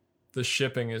like the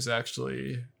shipping is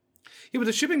actually. Yeah, but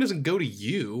the shipping doesn't go to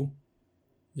you.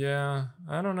 Yeah,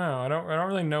 I don't know. I don't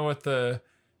really know what the.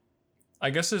 I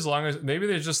guess as long as maybe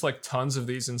there's just like tons of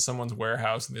these in someone's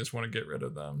warehouse and they just want to get rid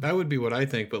of them. That would be what I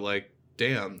think, but like,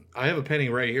 damn, I have a penny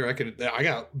right here. I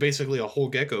got basically a whole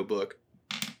Gecko book.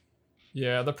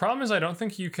 Yeah, the problem is I don't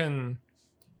think you can.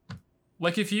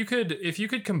 Like if you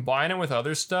could combine it with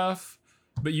other stuff,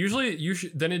 but usually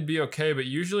then it'd be okay. But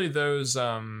usually those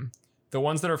the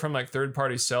ones that are from like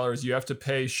third-party sellers, you have to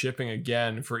pay shipping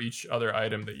again for each other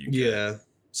item that you get. Yeah.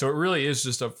 So it really is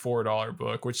just a $4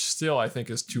 book, which still I think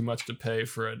is too much to pay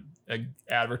for an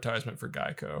advertisement for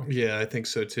Geico. Yeah, I think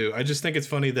so too. I just think it's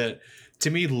funny that to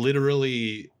me,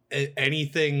 literally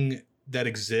anything that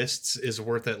exists is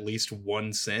worth at least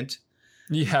 1 cent.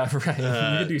 Yeah, right.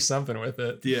 You could do something with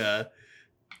it. Yeah.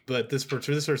 But for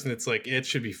this person, it's like, it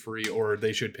should be free or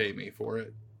they should pay me for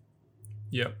it.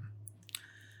 Yep.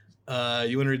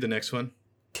 You want to read the next one?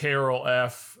 Carol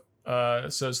F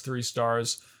says 3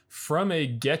 stars. From a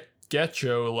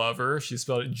Gecko lover, she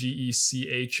spelled it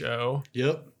Gecho.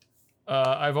 Yep.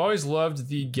 I've always loved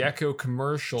the Gecko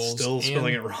commercials. Still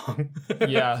spelling it wrong.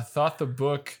 Yeah, thought the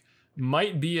book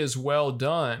might be as well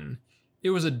done. It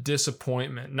was a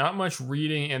disappointment. Not much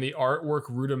reading and the artwork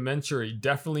rudimentary.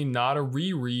 Definitely not a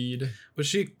reread.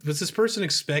 Was this person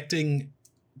expecting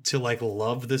to like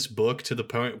love this book to the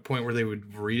point where they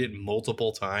would read it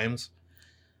multiple times?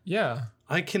 Yeah.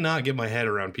 I cannot get my head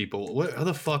around people. What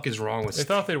the fuck is wrong with? They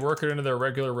thought they'd work it into their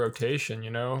regular rotation,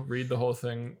 read the whole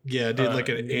thing. Yeah, dude, like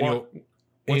an annual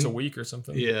once a week or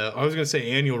something. Yeah, I was gonna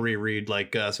say annual reread,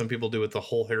 like some people do with the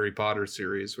whole Harry Potter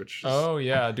series, which. Oh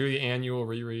yeah, do the annual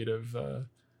reread of the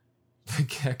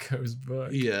Gecko's book.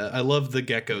 Yeah, I love the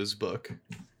Gecko's book.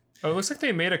 Oh, it looks like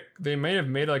they may have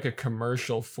made like a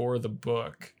commercial for the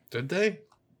book. Did they?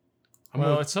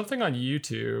 It's something on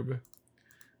YouTube.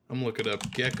 I'm looking up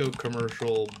Gecko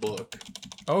commercial book.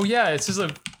 Oh yeah, it's just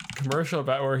a commercial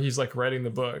about where he's like writing the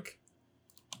book.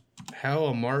 How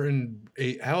a Martin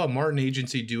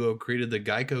agency duo created the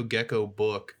Geico Gecko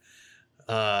book.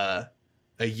 A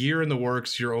year in the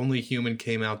works. Your Only Human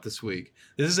came out this week.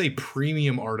 This is a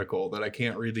premium article that I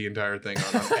can't read the entire thing on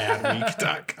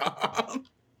adweek.com.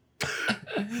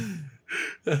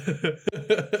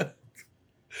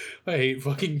 I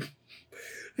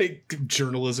hate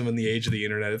journalism in the age of the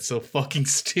internet. It's so fucking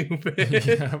stupid.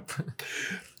 Yep.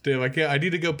 Damn, I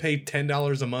need to go pay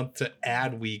 $10 a month to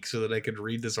Adweek so that I could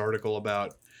read this article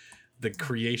about the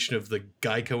creation of the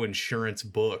Geico insurance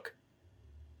book.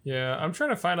 Yeah, I'm trying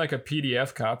to find like a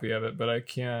PDF copy of it, but I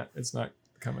can't. It's not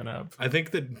coming up. I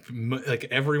think that like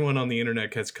everyone on the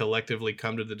internet has collectively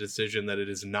come to the decision that it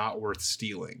is not worth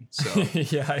stealing. So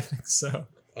yeah, I think so.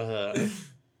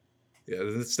 Yeah,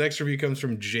 this next review comes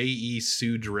from J.E.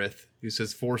 Sudrith, who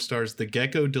says 4 stars. The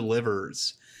Gecko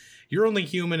delivers. Your Only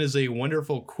Human is a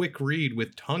wonderful, quick read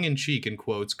with tongue-in-cheek, in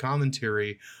quotes,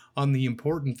 commentary on the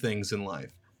important things in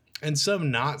life, and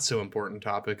some not so important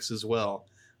topics as well.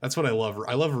 That's what I love.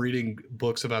 I love reading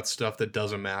books about stuff that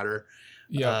doesn't matter.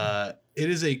 Yeah. It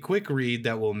is a quick read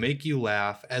that will make you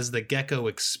laugh as the Gecko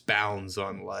expounds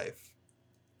on life.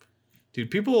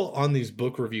 Dude, people on these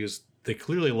book reviews they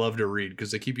clearly love to read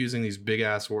because they keep using these big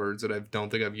ass words that I don't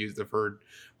think I've heard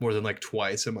more than like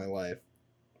twice in my life.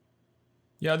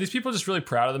 Yeah, these people are just really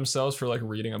proud of themselves for like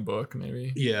reading a book,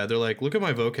 maybe. Yeah, they're like, look at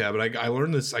my vocab, and I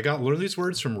learned this. Learned these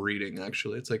words from reading.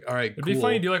 Actually, it's like, all right, it'd be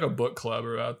funny to do like a book club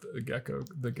about the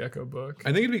Gecko book.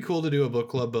 I think it'd be cool to do a book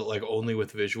club, but like only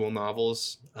with visual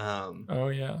novels. Oh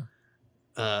yeah.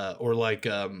 Or like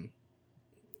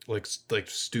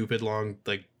stupid long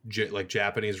like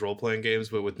Japanese role playing games,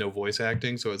 but with no voice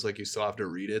acting. So it's like you still have to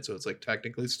read it. So it's like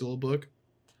technically still a book.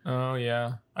 Oh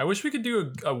yeah, I wish we could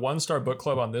do a 1-star book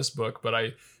club on this book, but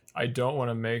I don't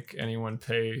want to make anyone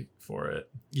pay for it.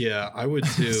 Yeah, I would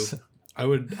too. I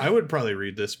would probably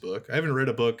read this book. I haven't read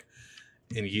a book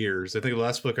in years. I think the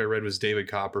last book I read was David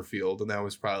Copperfield, and that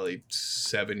was probably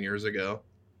 7 years ago.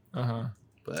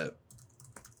 But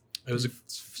it was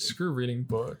screw reading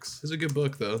books. It was a good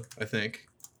book though, I think,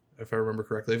 if I remember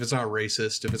correctly. If it's not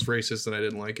racist, if it's racist, then I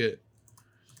didn't like it.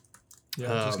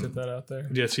 Yeah, just get that out there.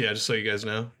 Just so you guys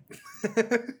know.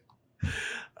 You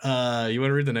want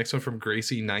to read the next one from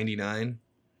Gracie99?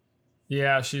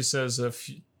 Yeah, she says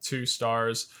 2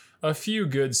 stars. A few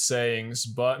good sayings,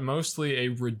 but mostly a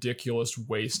ridiculous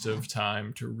waste of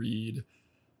time to read.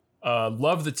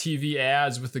 Love the TV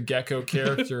ads with the Gecko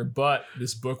character, but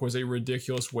this book was a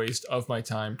ridiculous waste of my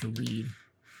time to read.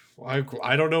 I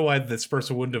don't know why this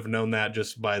person wouldn't have known that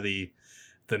just by the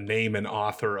name and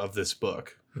author of this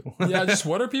book. Yeah, just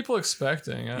what are people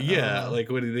expecting?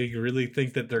 Like, what do they really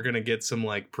think that they're gonna get some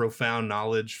like profound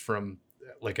knowledge from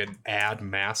like an ad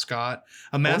mascot?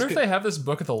 I wonder if they have this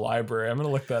book at the library. I'm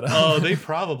gonna look that up. Oh, they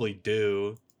probably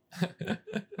do.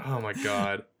 Oh my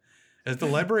god, is the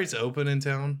libraries open in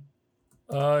town?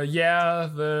 Yeah,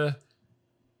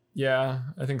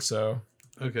 I think so.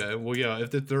 Okay, well, yeah,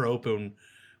 if they're open,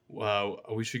 wow,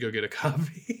 we should go get a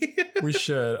copy. We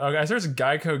should. Okay, I searched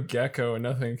Geico Gecko and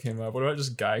nothing came up. What about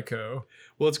just Geico?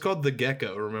 Well, it's called the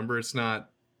Gecko. Remember, it's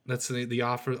not. That's the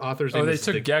author's name. Oh, they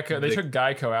took Gecko. They took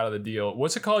Geico out of the deal.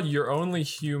 What's it called? Your Only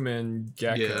Human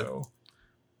Gecko.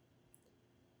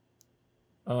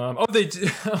 Yeah. They.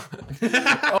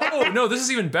 Oh no, this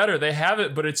is even better. They have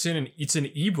it, but it's in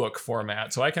an ebook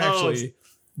format, so I can actually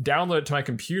download it to my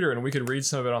computer, and we could read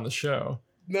some of it on the show.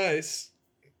 Nice.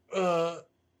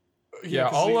 Yeah,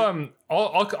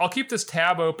 I'll keep this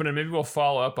tab open and maybe we'll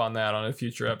follow up on that on a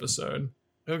future episode.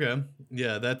 Okay.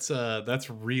 Yeah, that's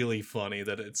really funny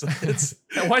that it's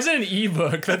Why is it an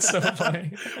ebook? That's so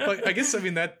funny. Well, I guess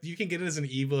that you can get it as an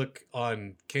ebook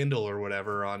on Kindle or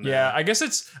whatever on I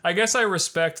guess I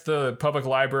respect the public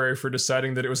library for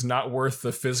deciding that it was not worth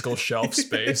the physical shelf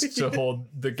space to hold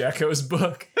the Gecko's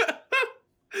book.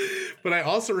 But I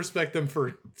also respect them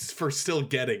for still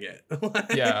getting it.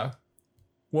 Yeah.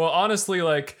 Well, honestly,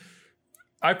 like,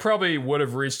 I probably would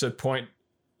have reached a point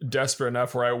desperate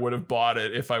enough where I would have bought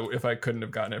it if I couldn't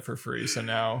have gotten it for free. So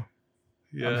now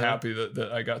I'm happy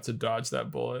that I got to dodge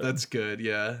that bullet. That's good.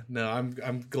 Yeah. No,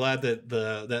 I'm glad that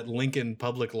that Lincoln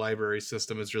Public Library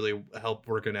system has really helped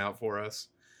working out for us.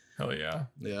 Hell yeah.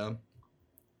 Yeah.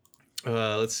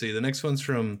 Let's see. The next one's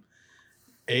from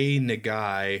A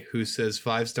Nagai, who says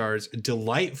 5 stars.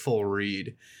 Delightful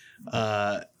read.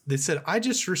 They said, I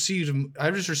just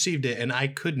received it and I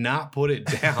could not put it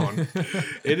down.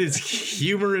 It is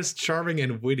humorous, charming,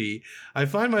 and witty. I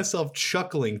find myself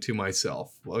chuckling to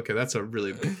myself. Well, okay, that's a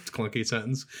really clunky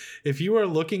sentence. If you are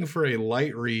looking for a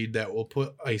light read that will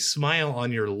put a smile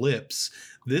on your lips,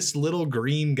 this little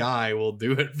green guy will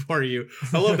do it for you.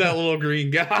 I love that little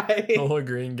green guy. Little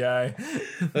green guy.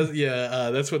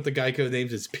 That's what the Geico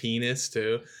names his penis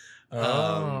too.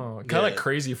 Kind of like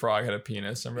Crazy Frog had a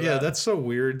penis. Remember that? Yeah, that's so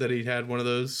weird that he had one of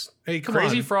those. Hey,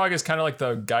 Crazy Frog is kind of like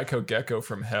the Geico Gecko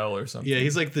from hell or something. Yeah,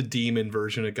 he's like the demon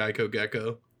version of Geico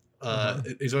Gecko.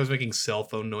 He's always making cell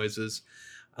phone noises.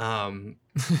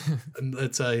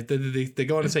 It's they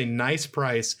go on to say, nice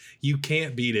price. You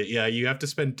can't beat it. Yeah, you have to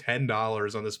spend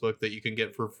 $10 on this book that you can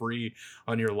get for free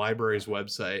on your library's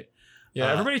website.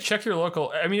 Yeah, everybody check your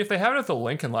local. I mean, if they have it at the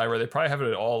Lincoln Library, they probably have it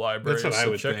at all libraries. That's what I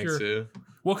would think too.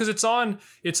 Well, because it's on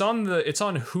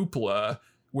Hoopla,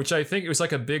 which I think it was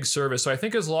like a big service. So I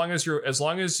think as long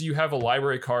as you have a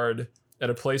library card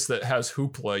at a place that has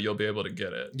Hoopla, you'll be able to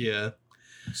get it. Yeah.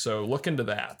 So look into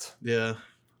that. Yeah.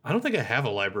 I don't think I have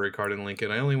a library card in Lincoln.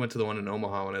 I only went to the one in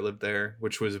Omaha when I lived there,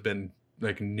 which was been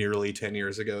like nearly 10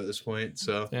 years ago at this point.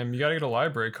 So you got to get a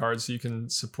library card so you can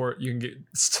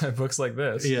get books like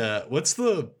this. Yeah. What's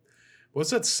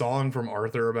that song from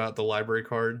Arthur about the library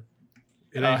card?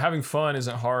 Having fun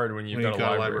isn't hard when you've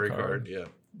got a library card. Yeah.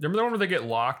 Remember the one where they get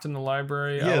locked in the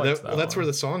library? Yeah, that's where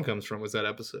the song comes from, was that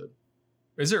episode.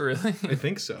 Is it really? I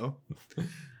think so.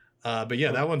 But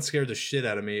yeah, that one scared the shit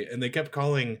out of me. And they kept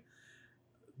calling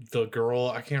the girl,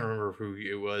 I can't remember who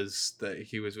it was that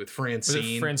he was with, Francine. Was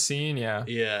it Francine? Yeah.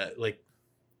 Yeah, like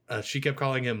she kept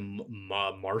calling him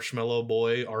Marshmallow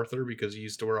Boy Arthur because he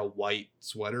used to wear a white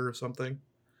sweater or something.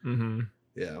 Mm-hmm.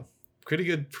 Yeah, pretty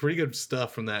good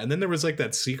stuff from that. And then there was like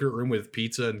that secret room with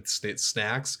pizza and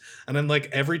snacks. And then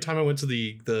like every time I went to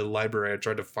the library, I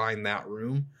tried to find that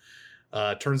room.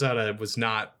 Turns out it was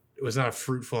not a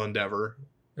fruitful endeavor.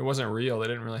 It wasn't real. They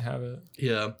didn't really have it.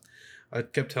 Yeah. I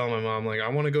kept telling my mom, like, I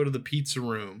want to go to the pizza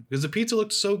room because the pizza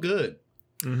looked so good.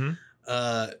 Mm-hmm.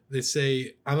 They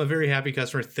say, I'm a very happy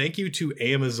customer. Thank you to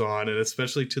Amazon and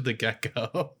especially to the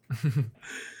Gecko.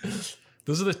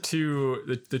 Those are the two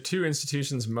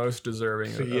institutions most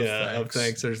deserving of thanks.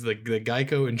 Thanks. There's the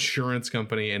Geico insurance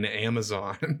company and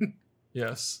Amazon.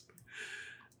 Yes.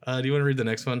 Do you want to read the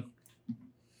next one?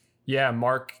 Yeah,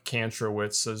 Mark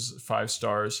Kantrowitz says 5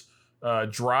 stars.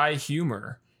 Dry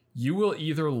humor. You will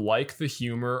either like the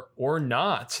humor or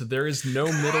not. There is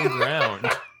no middle ground.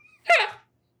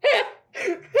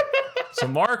 So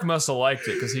Mark must have liked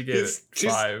it because he gave it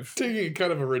 5. Taking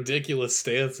kind of a ridiculous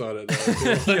stance on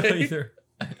it.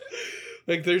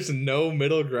 Like there's no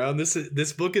middle ground.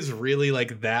 This book is really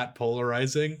like that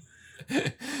polarizing.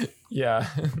 Yeah.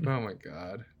 Oh my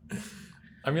god.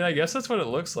 I mean, I guess that's what it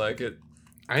looks like.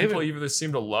 People either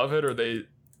seem to love it or they.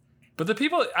 But the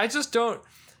people, I just don't.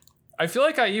 I feel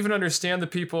like I even understand the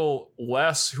people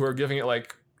less who are giving it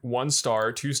like 1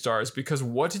 star, 2 stars, because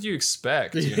what did you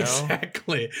expect? You know?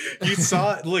 Exactly. You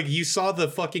saw the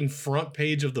fucking front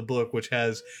page of the book, which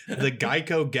has the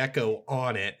Geico Gecko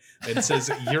on it and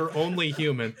says you're only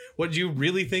human. What, do you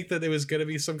really think that there was going to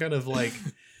be some kind of like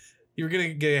you were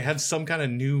going to have some kind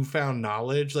of newfound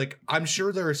knowledge? Like, I'm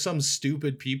sure there are some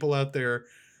stupid people out there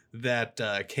that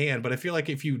can, but I feel like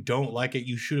if you don't like it,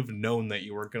 you should have known that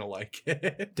you weren't gonna like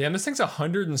it. Damn, this thing's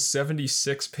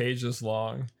 176 pages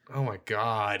long. Oh my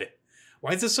god,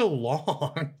 why is it so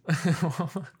long?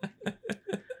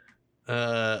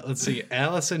 Let's see,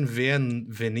 Allison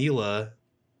Vanilla,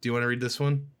 do you want to read this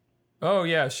one? Oh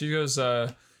yeah, she goes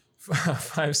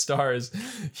 5 stars.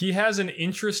 He has an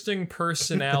interesting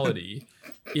personality.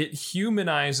 It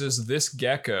humanizes this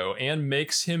gecko and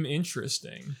makes him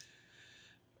interesting.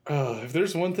 If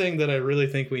there's one thing that I really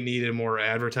think we need in more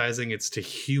advertising, it's to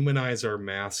humanize our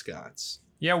mascots.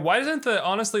 Yeah, why doesn't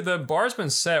honestly, the bar's been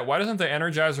set. Why doesn't the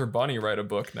Energizer Bunny write a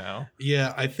book now?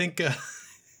 Yeah, I think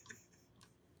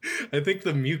I think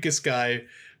the mucus guy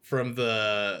from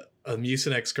the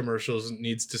Mucinex commercials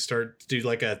needs to start to do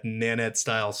like a Nanette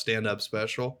style stand-up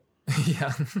special.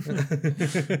 Yeah.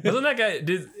 Wasn't that guy,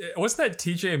 wasn't that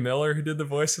TJ Miller who did the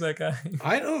voice of that guy?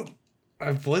 I don't.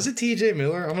 Was it TJ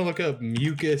Miller? I'm gonna look up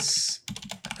mucus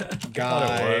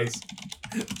guy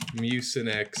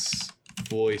Mucinex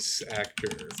voice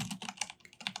actor.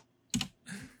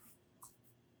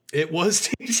 It was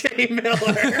TJ Miller.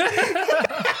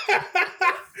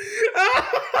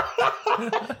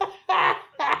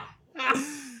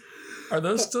 Are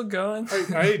those still going?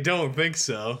 I don't think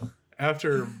so.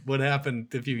 After what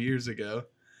happened a few years ago,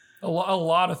 a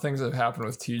lot of things have happened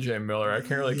with TJ Miller. I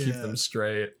can't really keep them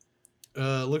straight.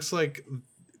 Looks like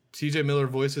TJ Miller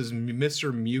voices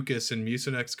Mr. Mucus in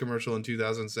Mucinex commercial in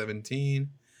 2017.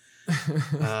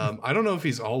 I don't know if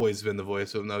he's always been the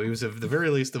voice of him, though. He was at the very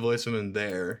least the voice of him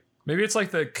there. Maybe it's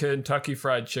like the Kentucky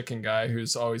Fried Chicken guy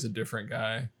who's always a different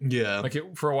guy. Yeah. Like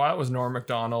for a while it was Norm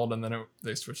Macdonald, and then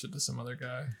they switched it to some other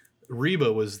guy.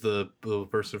 Reba was the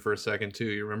person for a second, too.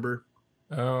 You remember?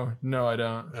 Oh, no, I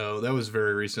don't. Oh, that was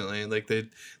very recently. Like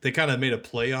they kind of made a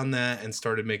play on that and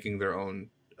started making their own.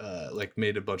 Like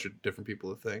made a bunch of different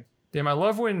people a thing. Damn, I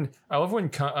love when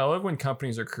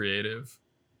companies are creative.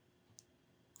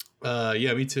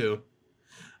 Yeah, me too.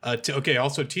 Okay,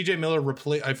 also TJ Miller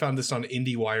I found this on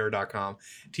IndieWire.com.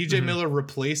 TJ Miller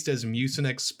replaced as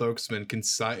Mucinex spokesman,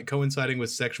 coinciding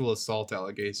with sexual assault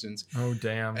allegations. Oh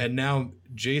damn! And now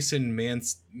Jason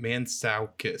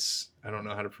Mantzoukas. I don't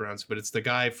know how to pronounce it, but it's the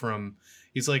guy from.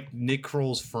 He's like Nick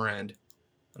Kroll's friend.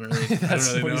 I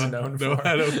don't really know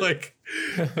how to like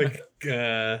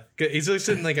he's like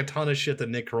in like a ton of shit that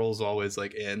Nick Kroll's always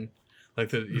like in, like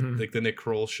the Nick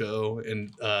Kroll show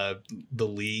and the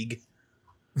League.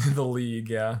 The League,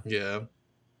 yeah.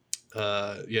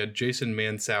 Jason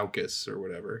Mantzoukas or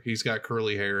whatever. He's got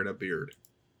curly hair and a beard.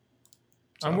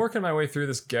 So. I'm working my way through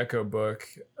this Gecko book.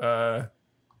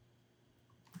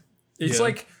 It's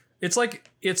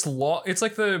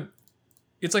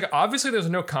like obviously there's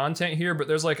no content here, but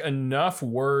there's like enough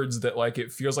words that like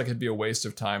it feels like it'd be a waste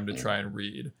of time to try and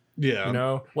read. Yeah. You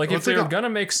know, like Well, if they're gonna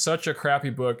make such a crappy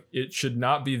book, it should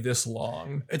not be this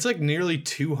long. It's like nearly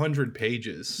 200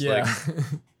 pages. Yeah.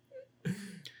 Like,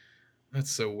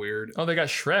 that's so weird. Oh, they got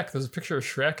Shrek. There's a picture of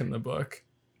Shrek in the book.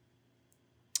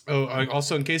 Oh,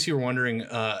 also, in case you were wondering,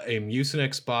 a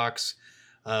Mucinex box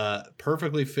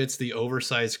perfectly fits the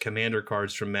oversized commander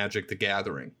cards from Magic the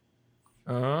Gathering.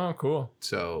 Oh, cool.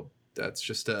 So that's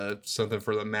just something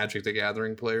for the Magic the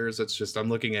Gathering players. That's just, I'm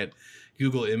looking at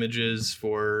Google Images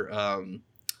for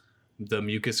the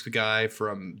mucus guy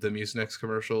from the Mucinex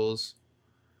commercials.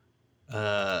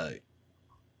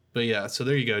 But yeah, so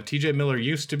there you go. TJ Miller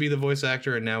used to be the voice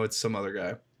actor, and now it's some other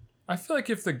guy. I feel like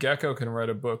if the Gecko can write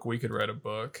a book, we could write a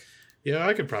book. Yeah,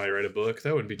 I could probably write a book.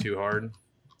 That wouldn't be too hard.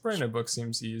 Writing a book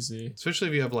seems easy. Especially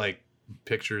if you have, like,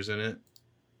 pictures in it.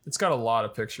 It's got a lot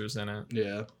of pictures in it.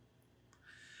 Yeah.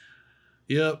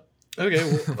 Yep.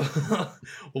 Okay. Well,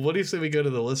 well, what do you say we go to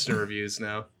the listener reviews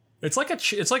now? It's like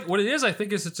it's like what it is. I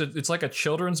think is it's like a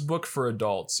children's book for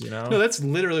adults. You know? No, that's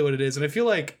literally what it is. And I feel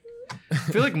like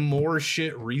more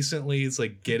shit recently is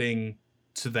like getting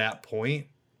to that point.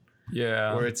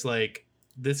 Yeah. Where it's like,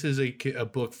 this is a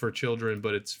book for children,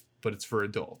 but it's for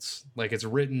adults. Like, it's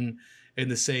written in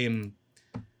the same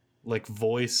like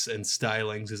voice and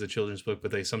stylings as a children's book,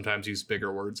 but they sometimes use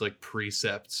bigger words like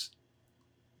precepts.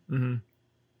 Mm-hmm.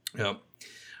 Yep. All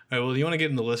right. Well, do you want to get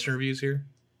in the listener reviews here?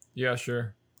 Yeah,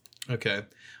 sure. Okay.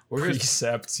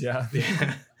 Precepts. Yeah.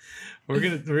 Yeah. We're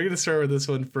gonna start with this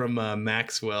one from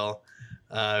Maxwell.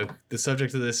 The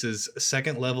subject of this is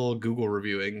second level Google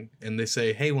reviewing, and they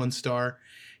say, "Hey, 1 star.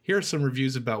 Here are some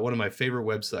reviews about one of my favorite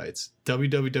websites,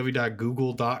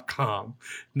 www.google.com.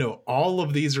 No, all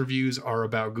of these reviews are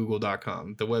about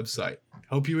google.com, the website.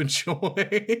 Hope you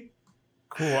enjoy."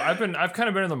 Cool. I've kind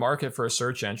of been in the market for a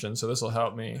search engine, so this will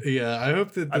help me. Yeah, I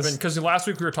hope that because last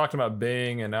week we were talking about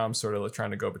Bing, and now I'm sort of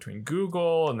trying to go between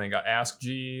Google, and then got Ask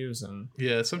Jeeves, and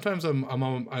yeah. Sometimes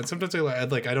sometimes I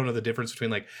add, like, I don't know the difference between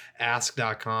like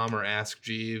ask.com or Ask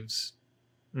Jeeves.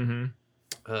 Mm-hmm.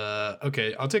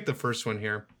 Okay, I'll take the first one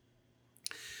here.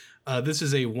 This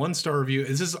is a 1 star review.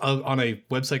 This is on a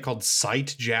website called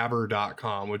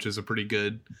sitejabber.com, which is a pretty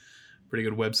good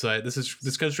website.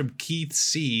 This comes from Keith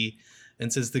C.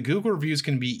 and says the Google reviews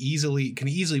can easily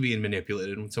be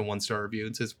manipulated. It's a 1 star review.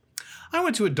 It says, "I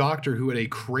went to a doctor who had a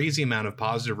crazy amount of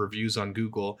positive reviews on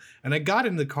Google, and I got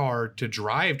in the car to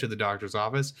drive to the doctor's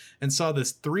office and saw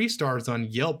this 3 stars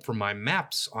on Yelp from my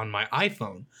maps on my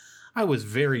iPhone. I was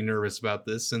very nervous about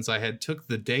this since I had took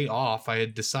the day off. I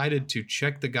had decided to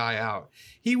check the guy out.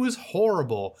 He was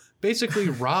horrible. Basically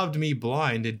robbed me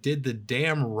blind and did the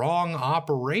damn wrong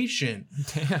operation."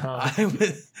 Damn.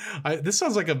 This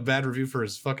sounds like a bad review for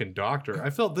his fucking doctor. I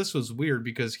felt this was weird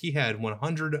because he had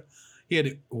 100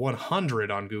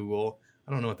 on Google.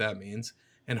 I don't know what that means.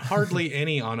 And hardly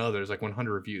any on others, like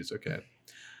 100 reviews. Okay.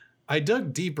 I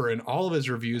dug deeper, and all of his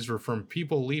reviews were from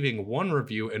people leaving 1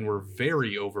 review and were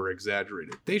very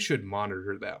over-exaggerated. They should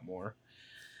monitor that more.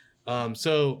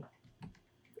 So,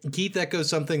 Keith echoes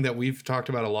something that we've talked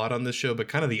about a lot on this show, but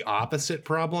kind of the opposite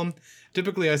problem.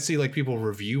 Typically, I see like people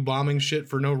review bombing shit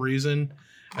for no reason,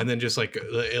 and then just like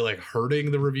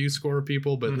hurting the review score of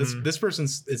people. But this person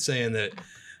is saying that,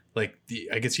 like,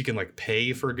 I guess you can like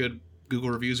pay for good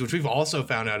Google reviews, which we've also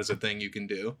found out is a thing you can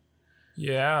do.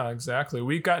 Yeah, exactly.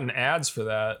 We've gotten ads for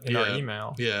that in our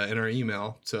email. Yeah, in our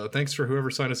email. So thanks for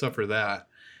whoever signed us up for that.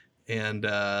 And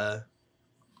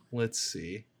let's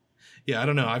see. Yeah, I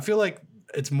don't know. I feel like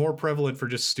it's more prevalent for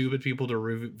just stupid people to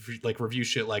review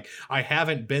shit like, "I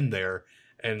haven't been there,"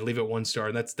 and leave it 1 star.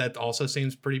 And that also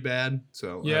seems pretty bad.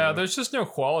 So yeah, there's just no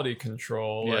quality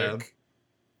control. Yeah. Like,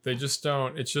 they just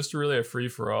don't. It's just really a free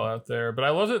for all out there. But I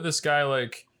love that this guy,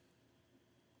 like,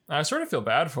 I sort of feel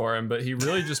bad for him, but he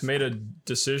really just made a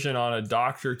decision on a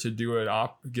doctor to do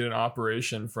get an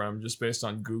operation from just based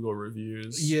on Google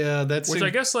reviews. Yeah, I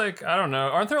guess, like, I don't know.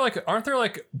 Aren't there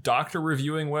like doctor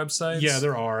reviewing websites? Yeah,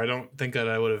 there are. I don't think that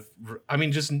I would have. I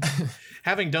mean, just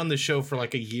having done the show for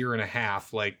like a year and a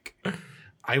half, like,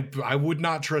 I would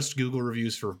not trust Google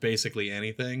reviews for basically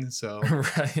anything. So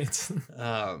right.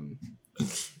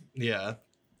 Yeah.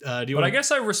 I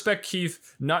guess I respect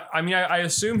Keith. I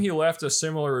assume he left a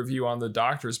similar review on the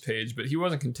doctor's page, but he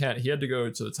wasn't content. He had to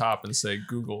go to the top and say,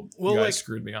 "Google, you guys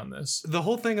screwed me on this." The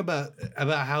whole thing about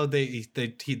how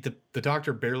the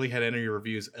doctor barely had any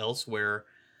reviews elsewhere.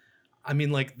 I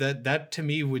mean, like, that to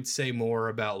me would say more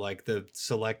about like the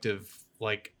selective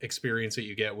like experience that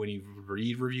you get when you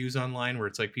read reviews online, where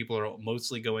it's like people are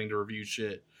mostly going to review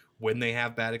shit when they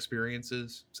have bad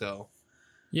experiences. So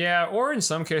Yeah, or in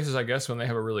some cases, I guess when they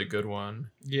have a really good one.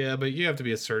 Yeah, but you have to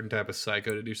be a certain type of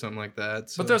psycho to do something like that.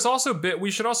 So. But there's also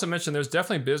we should also mention there's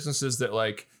definitely businesses that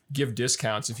like give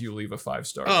discounts if you leave a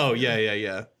 5-star. Oh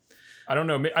yeah. I don't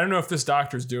know if this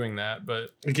doctor's doing that,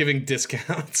 but giving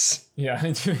discounts. Yeah,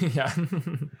 yeah.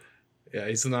 Yeah,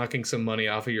 he's knocking some money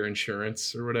off of your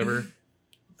insurance or whatever.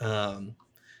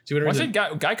 Do you want to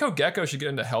Geico Gecko should get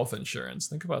into health insurance.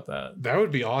 Think about that. That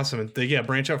would be awesome. And they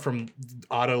branch out from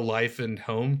auto, life, and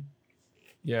home.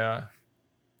 Yeah.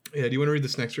 Yeah. Do you want to read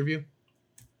this next review?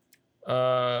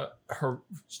 We're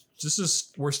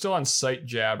still on Site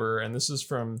Jabber, and this is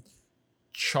from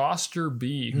Choster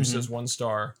B, who says 1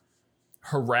 star.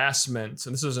 Harassment,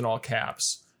 and this is in all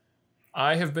caps.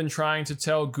 I have been trying to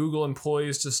tell Google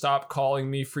employees to stop calling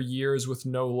me for years with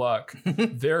no luck.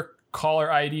 Their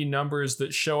caller ID numbers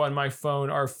that show on my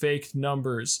phone are faked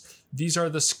numbers. These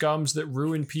are the scums that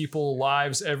ruin people's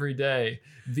lives every day.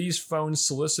 These phone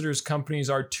solicitors companies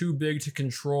are too big to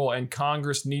control, and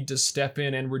Congress need to step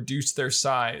in and reduce their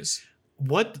size.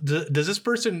 What does this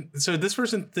person? So this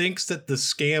person thinks that the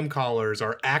scam callers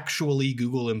are actually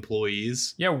Google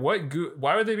employees. Yeah, why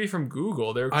would they be from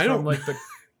Google? They're from like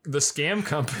the scam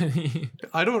company.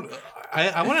 I want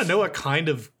to know what kind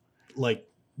of like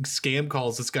scam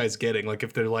calls this guy's getting. Like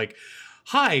if they're like,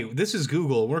 "Hi, this is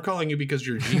Google. We're calling you because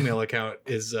your Gmail account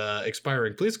is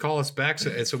expiring. Please call us back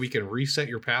so we can reset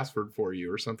your password for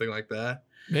you," or something like that.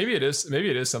 Maybe it is. Maybe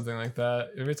it is something like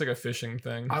that. Maybe it's like a phishing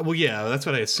thing. Well, yeah, that's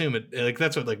what I assume.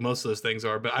 That's what like most of those things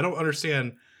are. But I don't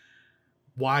understand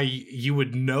why you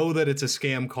would know that it's a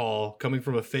scam call coming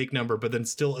from a fake number, but then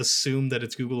still assume that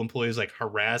it's Google employees like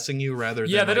harassing you rather than.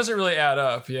 Yeah, that doesn't really add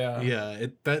up. Yeah. Yeah,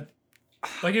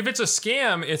 like if it's a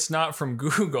scam, it's not from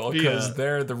Google because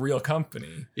they're the real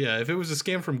company. Yeah, if it was a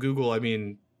scam from Google, I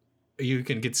mean, you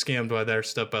can get scammed by their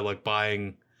stuff by like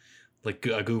buying like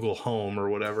a Google Home or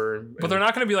whatever. But they're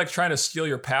not going to be like trying to steal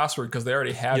your password because they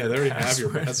already have your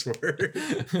password.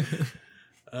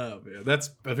 Oh man, that's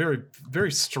a very,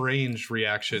 very strange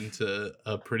reaction to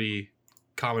a pretty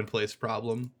commonplace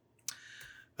problem.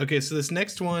 Okay, so this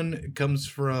next one comes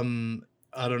from,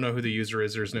 I don't know who the user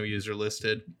is. There's no user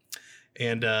listed.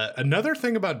 And another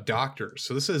thing about doctors.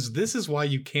 So this is why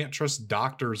you can't trust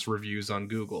doctors' reviews on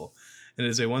Google. And it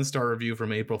is a 1-star review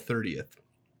from April 30th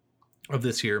of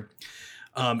this year.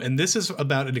 And this is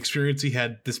about an experience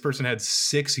this person had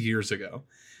 6 years ago.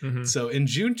 Mm-hmm. So in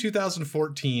June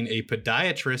 2014, a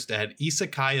podiatrist at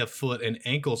Isakaya Foot and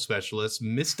Ankle Specialist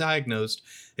misdiagnosed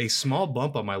a small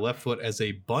bump on my left foot as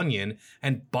a bunion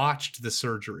and botched the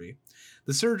surgery.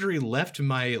 The surgery left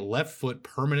my left foot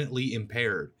permanently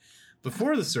impaired.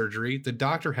 Before the surgery, the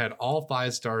doctor had all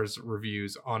 5 stars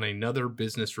reviews on another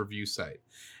business review site.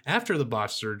 After the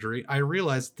botched surgery, I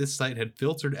realized this site had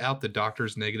filtered out the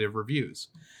doctor's negative reviews.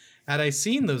 Had I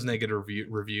seen those negative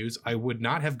reviews, I would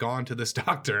not have gone to this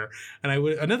doctor. And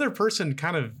another person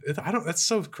that's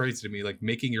so crazy to me, like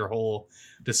making your whole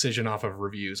decision off of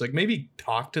reviews. Like maybe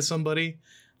talk to somebody,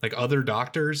 like other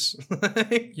doctors.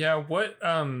 Yeah,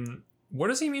 what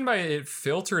does he mean by it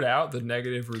filtered out the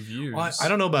negative reviews? Well, I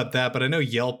don't know about that, but I know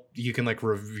Yelp, you can like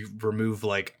remove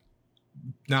like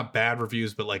not bad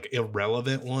reviews, but like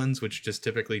irrelevant ones, which just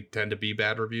typically tend to be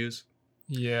bad reviews.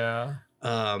 Yeah.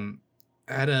 I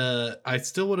would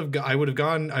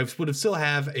still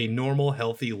have a normal,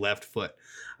 healthy left foot.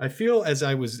 I feel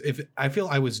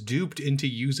I was duped into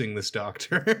using this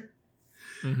doctor.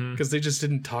 Because they just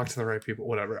didn't talk to the right people.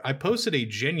 Whatever. I posted a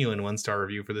genuine 1-star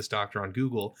review for this doctor on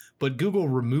Google, but Google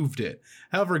removed it.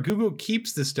 However, Google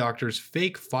keeps this doctor's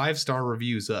fake 5-star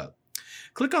reviews up.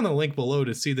 Click on the link below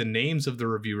to see the names of the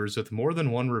reviewers with more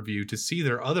than one review to see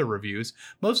their other reviews.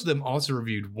 Most of them also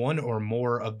reviewed one or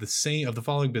more of the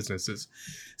following businesses: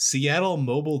 Seattle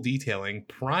Mobile Detailing,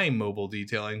 Prime Mobile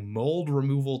Detailing, Mold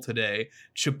Removal Today,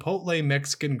 Chipotle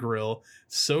Mexican Grill,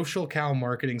 Social Cow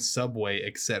Marketing, Subway,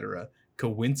 etc.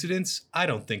 Coincidence? I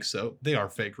don't think so. They are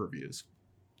fake reviews.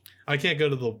 I can't go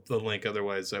to the link,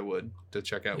 otherwise I would, to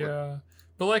check out. Yeah,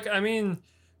 but like, I mean,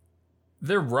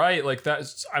 they're right. Like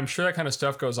that, I'm sure that kind of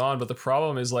stuff goes on. But the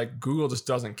problem is like Google just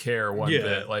doesn't care one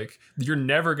bit. Like they're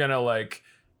never gonna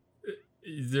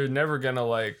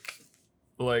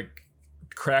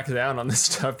crack down on this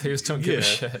stuff. They just don't give a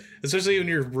shit. Especially when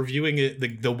you're reviewing it,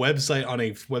 the website on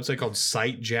a website called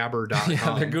sitejabber.com.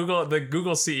 Yeah, the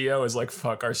Google CEO is like,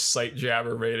 fuck, our Site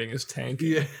Jabber rating is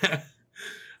tanking.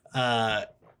 Yeah.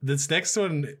 This next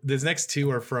two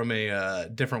are from a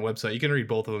different website. You can read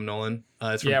both of them, Nolan.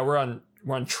 We're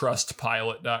on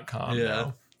trustpilot.com.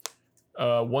 Yeah.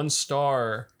 Now. 1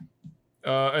 star.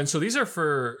 And so these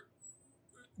are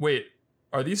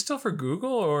are these still for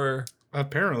Google or?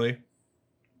 Apparently.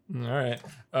 All right.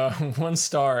 1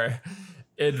 star.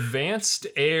 Advanced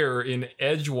Air in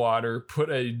Edgewater put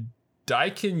a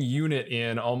Daikin unit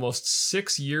in almost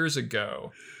 6 years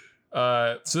ago.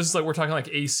 So this is like, we're talking like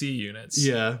AC units.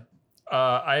 Yeah.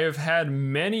 I have had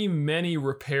many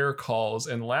repair calls,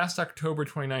 and last October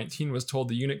 2019 was told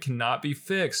the unit cannot be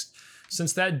fixed.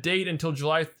 Since that date until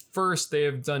July 1st, they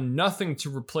have done nothing to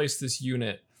replace this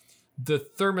unit. The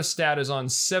thermostat is on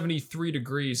 73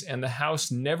 degrees, and the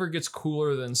house never gets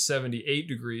cooler than 78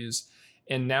 degrees.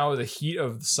 And now the heat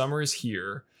of the summer is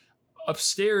here.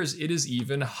 Upstairs, it is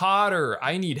even hotter.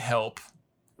 I need help.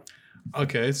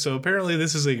 Okay, so apparently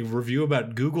this is a review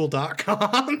about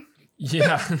Google.com.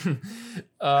 Yeah.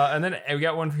 And then we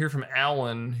got one here from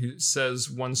Alan who says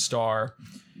 1 star.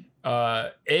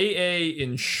 AA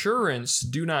insurance,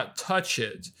 do not touch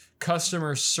it.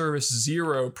 Customer service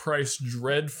 0, price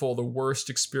dreadful, the worst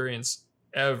experience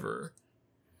ever.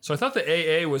 So I thought the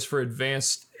AA was for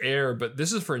Advanced Air, but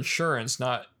this is for insurance,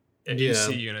 not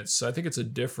AC units. So I think it's a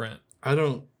different. I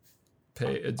don't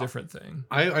pay a different thing.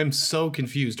 I'm so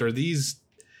confused. Are these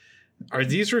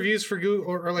reviews for Google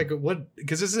or like what?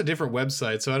 Because this is a different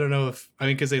website, so I don't know if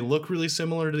because they look really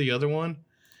similar to the other one.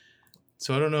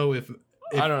 So I don't know if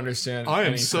I don't understand. I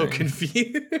am so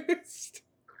confused.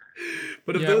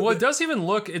 But if well, it does even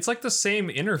look. It's like the same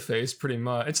interface, pretty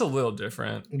much. It's a little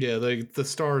different. Yeah, the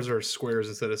stars are squares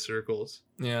instead of circles.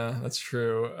 Yeah, that's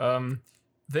true. I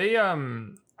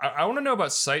want to know about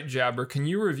SiteJabber. Can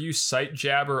you review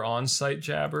SiteJabber on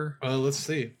SiteJabber? Let's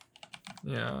see.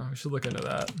 Yeah, we should look into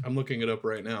that. I'm looking it up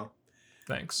right now.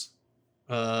 Thanks.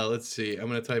 Let's see. I'm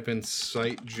gonna type in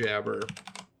SiteJabber.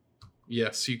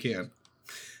 Yes, you can.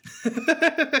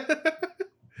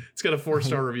 It's got a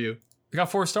 4-star review. It got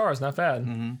 4 stars, not bad.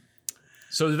 Mm-hmm.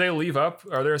 So do they leave up?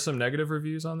 Are there some negative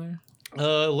reviews on there?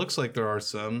 Looks like there are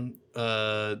some.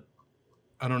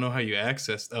 I don't know how you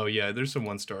access. Oh yeah, there's some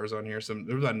 1 stars on here.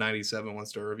 There's about 97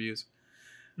 1-star reviews.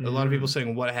 A lot of people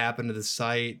saying what happened to the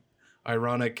site.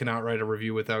 Ironic, cannot write a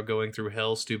review without going through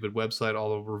hell. Stupid website. All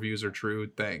the reviews are true.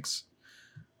 Thanks.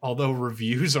 Although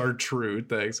reviews are true.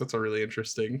 Thanks. That's a really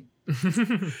interesting.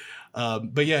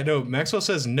 But yeah, no, Maxwell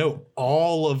says no,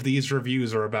 all of these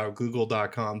reviews are about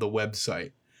Google.com, the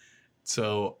website.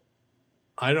 So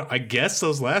I guess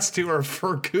those last 2 are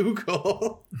for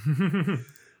Google.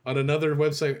 On another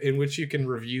website in which you can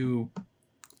review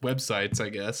websites, I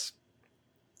guess.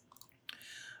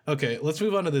 Okay, let's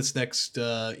move on to this next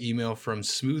email from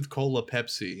Smooth Cola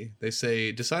Pepsi. They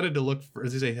say, they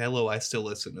say, hello, I still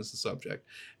listen is the subject.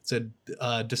 It said,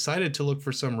 decided to look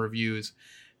for some reviews,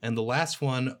 and the last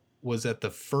one was at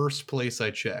the first place I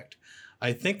checked.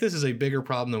 I think this is a bigger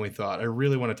problem than we thought. I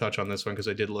really want to touch on this one because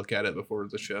I did look at it before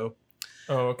the show.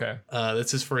 Oh, okay.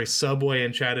 This is for a Subway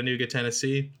in Chattanooga,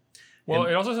 Tennessee. Well,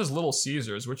 it also says Little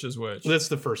Caesars. Which is which? That's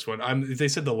the first one. They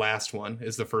said the last one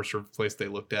is the first place they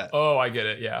looked at. Oh, I get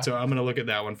it. Yeah. So I'm going to look at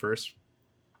that one first.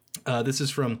 This is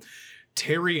from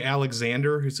Terry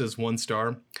Alexander, who says 1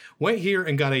 star. Went here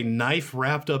and got a knife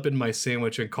wrapped up in my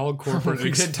sandwich and called corporate.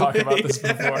 We did talk about this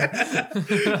before.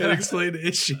 And explained the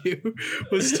issue.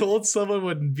 Was told someone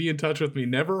would be in touch with me.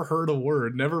 Never heard a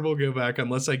word. Never will go back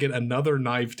unless I get another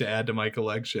knife to add to my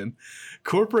collection.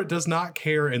 Corporate does not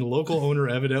care, and local owner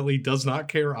evidently does not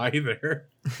care either.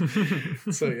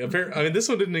 So this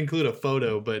one didn't include a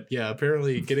photo, but yeah,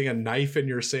 apparently getting a knife in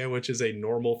your sandwich is a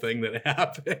normal thing that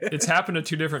happens. It's happened to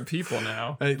 2 different people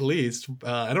now. At least.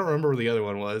 I don't remember where the other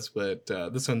one was, but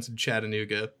this one's in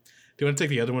Chattanooga. Do you want to take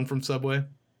the other one from Subway?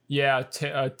 Yeah,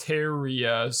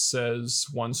 Terria says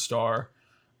 1 star.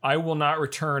 I will not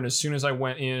return. As soon as I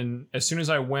went,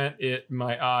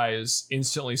 my eyes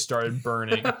instantly started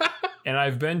burning. And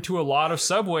I've been to a lot of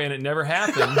Subway and it never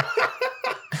happened.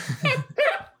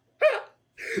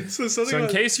 So in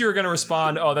case you were going to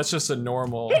respond, oh, that's just a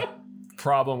normal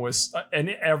problem with, and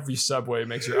every Subway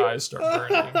makes your eyes start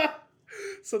burning.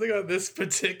 Something on this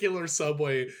particular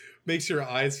Subway makes your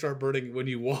eyes start burning when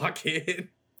you walk in.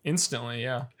 Instantly,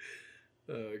 yeah.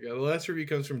 God, the last review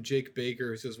comes from Jake Baker,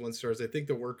 who says 1 star. I think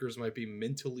the workers might be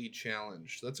mentally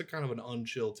challenged. That's a kind of an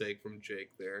unchill take from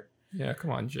Jake there. Yeah,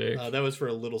 come on, Jake. That was for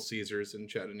a Little Caesars in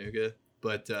Chattanooga.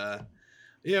 But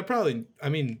yeah, probably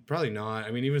not.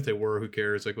 I mean, even if they were, who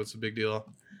cares? Like, what's the big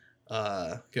deal?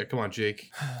 Yeah, come on,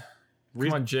 Jake.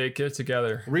 Come on, Jake, get it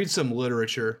together. Read some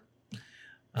literature.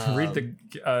 Read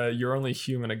the You're Only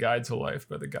Human, A Guide to Life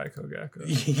by the Geico Gecko.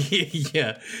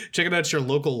 Yeah, check it out at your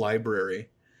local library.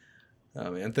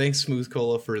 Oh, man. Thanks, Smooth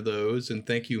Cola, for those. And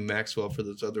thank you, Maxwell, for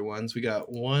those other ones. We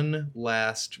got one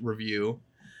last review.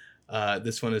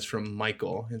 This one is from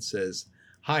Michael. It says,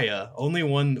 Hiya, only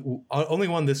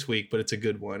one this week, but it's a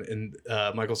good one. And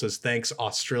Michael says, "Thanks,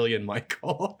 Australian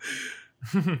Michael."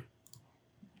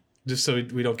 Just so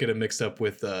we don't get it mixed up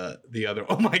with the other.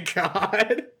 Oh my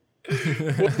god,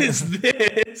 what is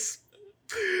this?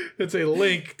 It's a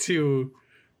link to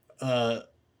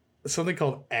something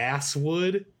called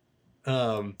Asswood,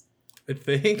 I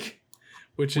think,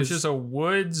 which is a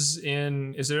woods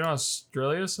in. Is it in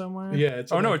Australia somewhere? Yeah.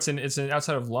 It's in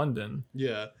outside of London.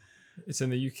 Yeah. It's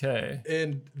in the UK.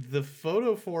 And the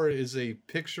photo for it is a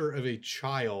picture of a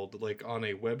child, like on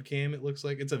a webcam, it looks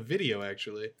like. It's a video,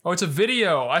 actually. Oh, it's a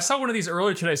video. I saw one of these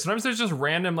earlier today. Sometimes there's just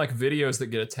random like videos that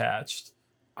get attached.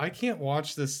 I can't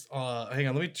watch this. Hang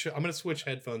on, I'm going to switch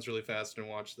headphones really fast and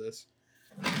watch this.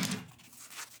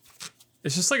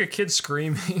 It's just like a kid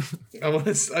screaming. I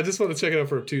just want to check it out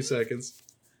for 2 seconds.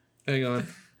 Hang on.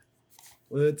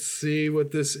 Let's see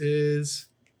what this is.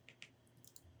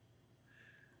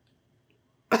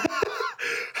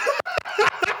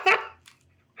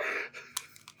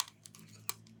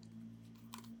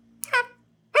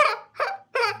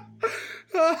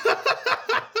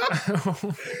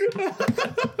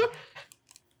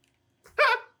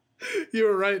 You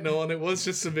were right, Nolan. It was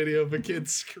just a video of a kid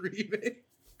screaming.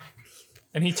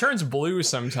 And he turns blue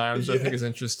sometimes, which I think is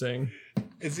interesting.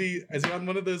 Is he on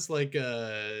one of those like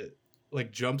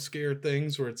jump scare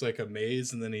things where it's like a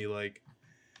maze and then he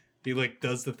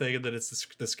does the thing and then it's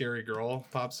the scary girl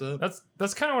pops up?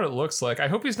 That's kind of what it looks like. I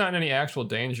hope he's not in any actual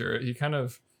danger. It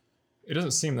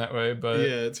doesn't seem that way, but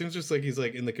yeah, it seems just like he's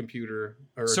like in the computer.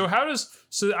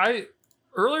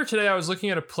 Earlier today I was looking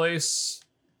at a place.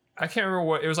 I can't remember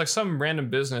what it was, like some random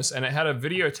business, and it had a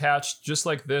video attached just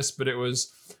like this, but it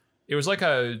was like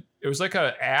a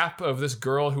app of this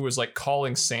girl who was like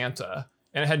calling Santa,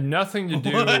 and it had nothing to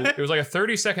do. It was like a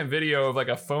 30-second video of like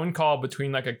a phone call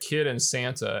between like a kid and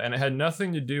Santa, and it had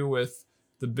nothing to do with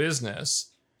the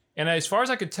business. And as far as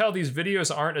I could tell, these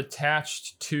videos aren't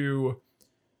attached to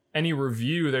any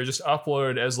review. They're just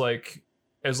uploaded as like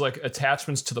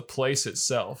attachments to the place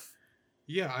itself.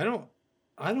 Yeah, I don't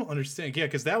understand. Yeah,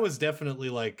 because that was definitely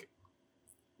like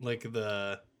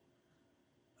the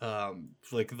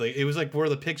it was like where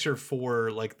the picture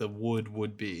for like the wood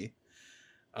would be.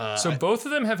 So both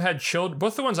of them have had children.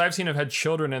 Both the ones I've seen have had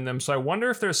children in them. So I wonder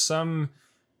if there's some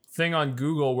thing on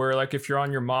Google where like if you're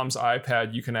on your mom's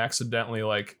iPad, you can accidentally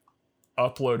like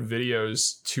upload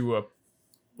videos to a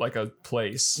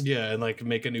place. Yeah, and like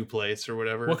make a new place or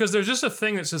whatever. Well, because there's just a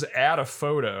thing that says add a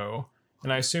photo.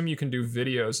 And I assume you can do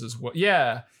videos as well.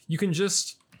 Yeah, you can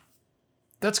just...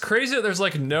 That's crazy that there's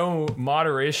like no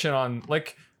moderation on...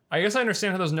 Like, I guess I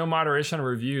understand how there's no moderation on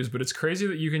reviews, but it's crazy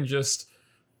that you can just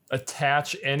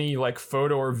attach any like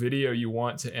photo or video you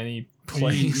want to any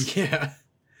place. Yeah.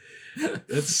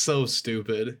 It's so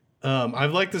stupid.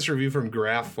 I've liked this review from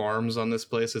Graph Farms on this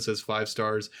place. It says 5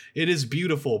 stars. It is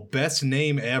beautiful. Best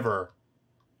name ever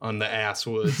on the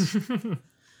Asswoods.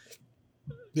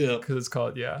 Yeah. Because it's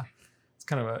called, yeah. It's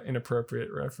kind of an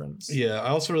inappropriate reference. Yeah, I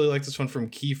also really like this one from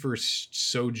Kiefer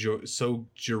Sojourn.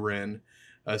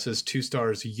 It says 2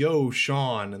 stars. Yo,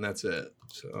 Sean, and that's it.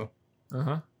 So.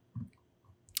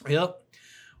 Yep.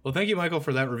 Well, thank you, Michael,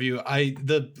 for that review.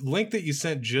 The link that you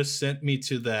sent me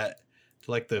to that,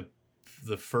 to like the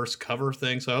first cover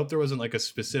thing. So I hope there wasn't like a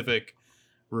specific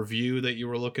review that you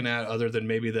were looking at other than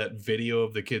maybe that video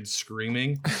of the kids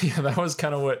screaming. Yeah, that was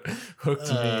kind of what hooked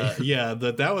me. Yeah,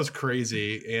 that was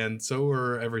crazy, and so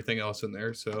were everything else in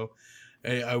there. So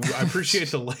I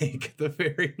appreciate the link at the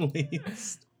very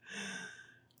least.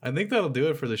 I think that'll do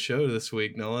it for the show this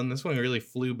week, Nolan. This one really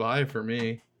flew by for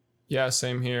me. Yeah,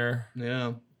 same here.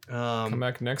 Yeah. Come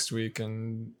back next week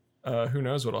and who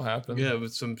knows what'll happen. Yeah,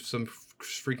 with some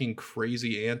freaking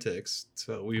crazy antics.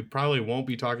 So we probably won't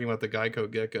be talking about the Geico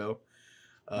Gecko,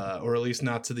 or at least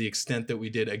not to the extent that we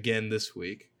did again this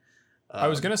week. I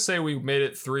was gonna say we made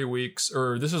it 3 weeks,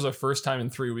 or this was the first time in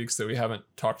 3 weeks that we haven't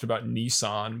talked about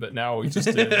Nissan, but now we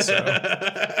just did.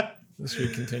 So this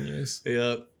week continues.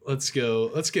 Yeah, let's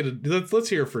go. Let's hear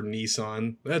for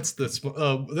Nissan. That's the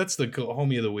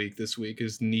homie of the week this week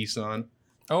is Nissan.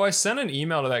 Oh, I sent an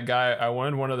email to that guy. I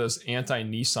wanted one of those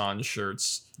anti-Nissan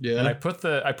shirts. Yeah. And I put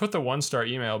the 1-star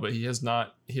email, but he has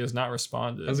not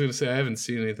responded. I was gonna say I haven't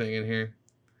seen anything in here.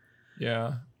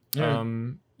 Yeah.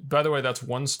 By the way, that's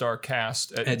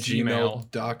 1starcast at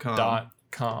gmail.com.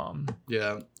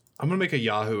 Yeah. I'm gonna make a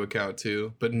Yahoo account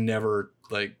too, but never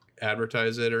like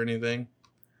advertise it or anything.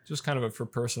 Just kind of for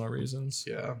personal reasons.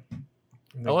 Yeah.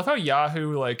 I love how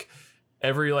Yahoo like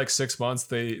every like 6 months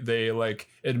they like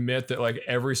admit that like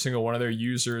every single one of their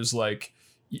users like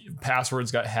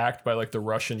passwords got hacked by like the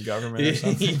Russian government or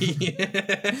something.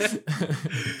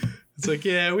 It's It's like,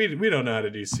 yeah, we don't know how to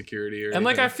do security or And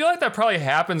like, anything. I feel like that probably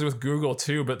happens with Google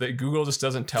too, but that Google just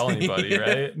doesn't tell anybody,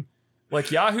 right? Like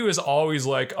Yahoo is always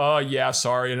like, oh yeah,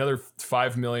 sorry, another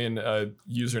 5 million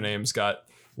usernames got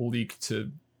leaked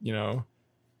to,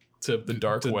 to the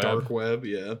dark web. Dark web,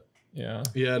 yeah. Yeah.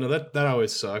 Yeah, no, that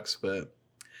always sucks, but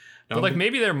But like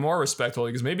maybe they're more respectful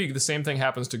because maybe the same thing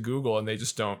happens to Google and they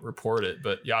just don't report it.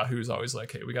 But Yahoo's always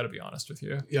like, hey, we got to be honest with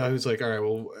you. Yahoo's like, all right,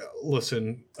 well,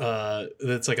 listen,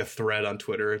 that's like a thread on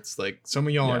Twitter. It's like some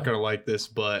of y'all aren't gonna like this,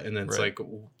 but and then it's like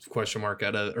question mark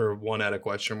or one at a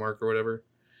question mark or whatever.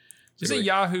 So Isn't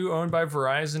Yahoo owned by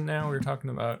Verizon now? We were talking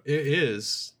about it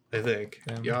is, I think.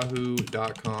 Damn.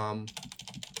 Yahoo.com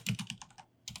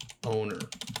owner.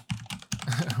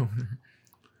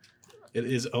 It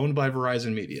is owned by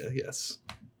Verizon Media, yes.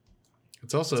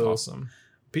 It's also That's awesome.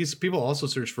 People also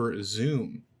search for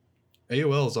Zoom.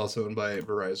 AOL is also owned by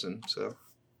Verizon, so.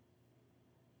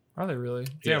 Are they really?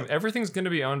 Damn, Yeah. everything's going to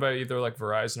be owned by either like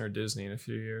Verizon or Disney in a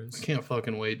few years. I can't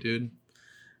fucking wait, dude.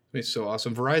 It's so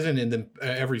awesome. Verizon and then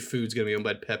every food's going to be owned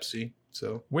by Pepsi,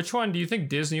 so. Which one do you think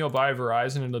Disney will buy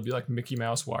Verizon and it'll be like Mickey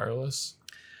Mouse Wireless?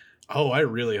 Oh, I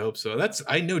really hope so.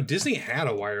 I know Disney had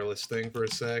a wireless thing for a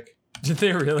sec. Did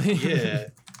they really? Yeah.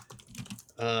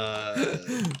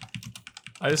 I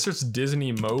just searched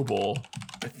Disney Mobile.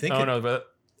 I think. Oh no, but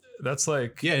that's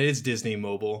like. Yeah, it is Disney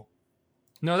Mobile.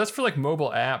 No, that's for like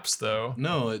mobile apps though.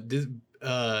 No,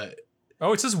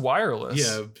 Oh, it says wireless.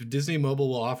 yeah, Disney Mobile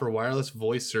will offer wireless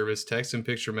voice service, text and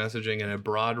picture messaging, and a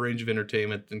broad range of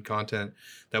entertainment and content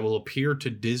that will appeal to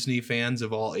Disney fans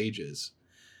of all ages.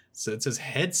 So it says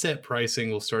headset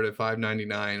pricing will start at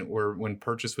 $5.99 or when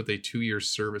purchased with a 2-year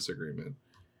service agreement.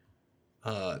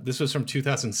 This was from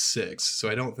 2006, so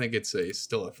I don't think it's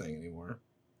still a thing anymore.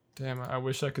 Damn, I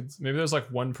wish I could. Maybe there's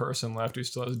like one person left who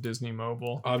still has Disney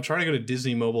Mobile. I'm trying to go to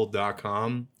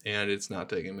disneymobile.com and it's not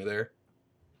taking me there.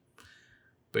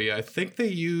 But yeah, I think they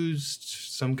used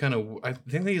some kind of. I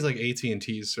think they used like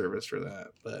AT&T's service for that.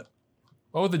 But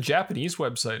Oh, the Japanese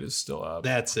website is still up.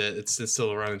 that's it. It's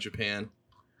still around in Japan.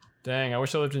 Dang, I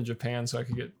wish I lived in Japan so I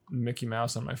could get Mickey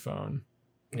Mouse on my phone.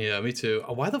 Yeah, me too.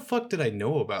 Why the fuck did I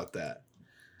know about that?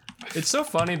 It's so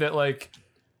funny that like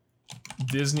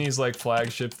Disney's like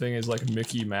flagship thing is like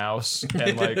Mickey Mouse,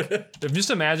 and like I'm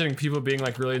just imagining people being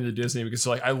like really into Disney because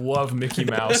they're like, I love Mickey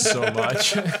Mouse so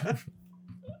much.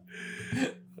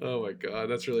 Oh my god,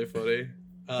 that's really funny.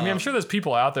 I mean, I'm sure there's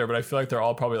people out there, but I feel like they're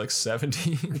all probably like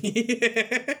 70.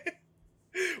 Yeah.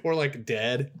 Or like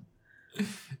dead.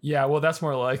 Yeah, well, that's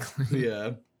more likely.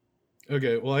 Yeah.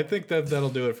 Okay, well, I think that'll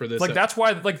do it for this. Like that's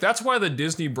why the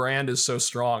Disney brand is so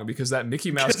strong because that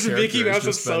Mickey Mouse character. Mickey Mouse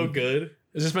has is so good.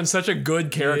 It's just been such a good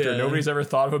character. Yeah. Nobody's ever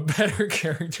thought of a better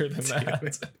character than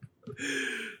that.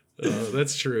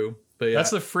 That's true. But yeah,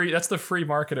 that's the free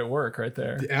market at work right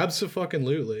there.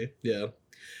 Abso-fucking-lutely. Yeah.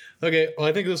 Okay, well,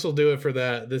 I think this will do it for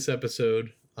this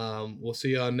episode. We'll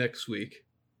see y'all next week.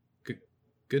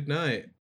 Good night.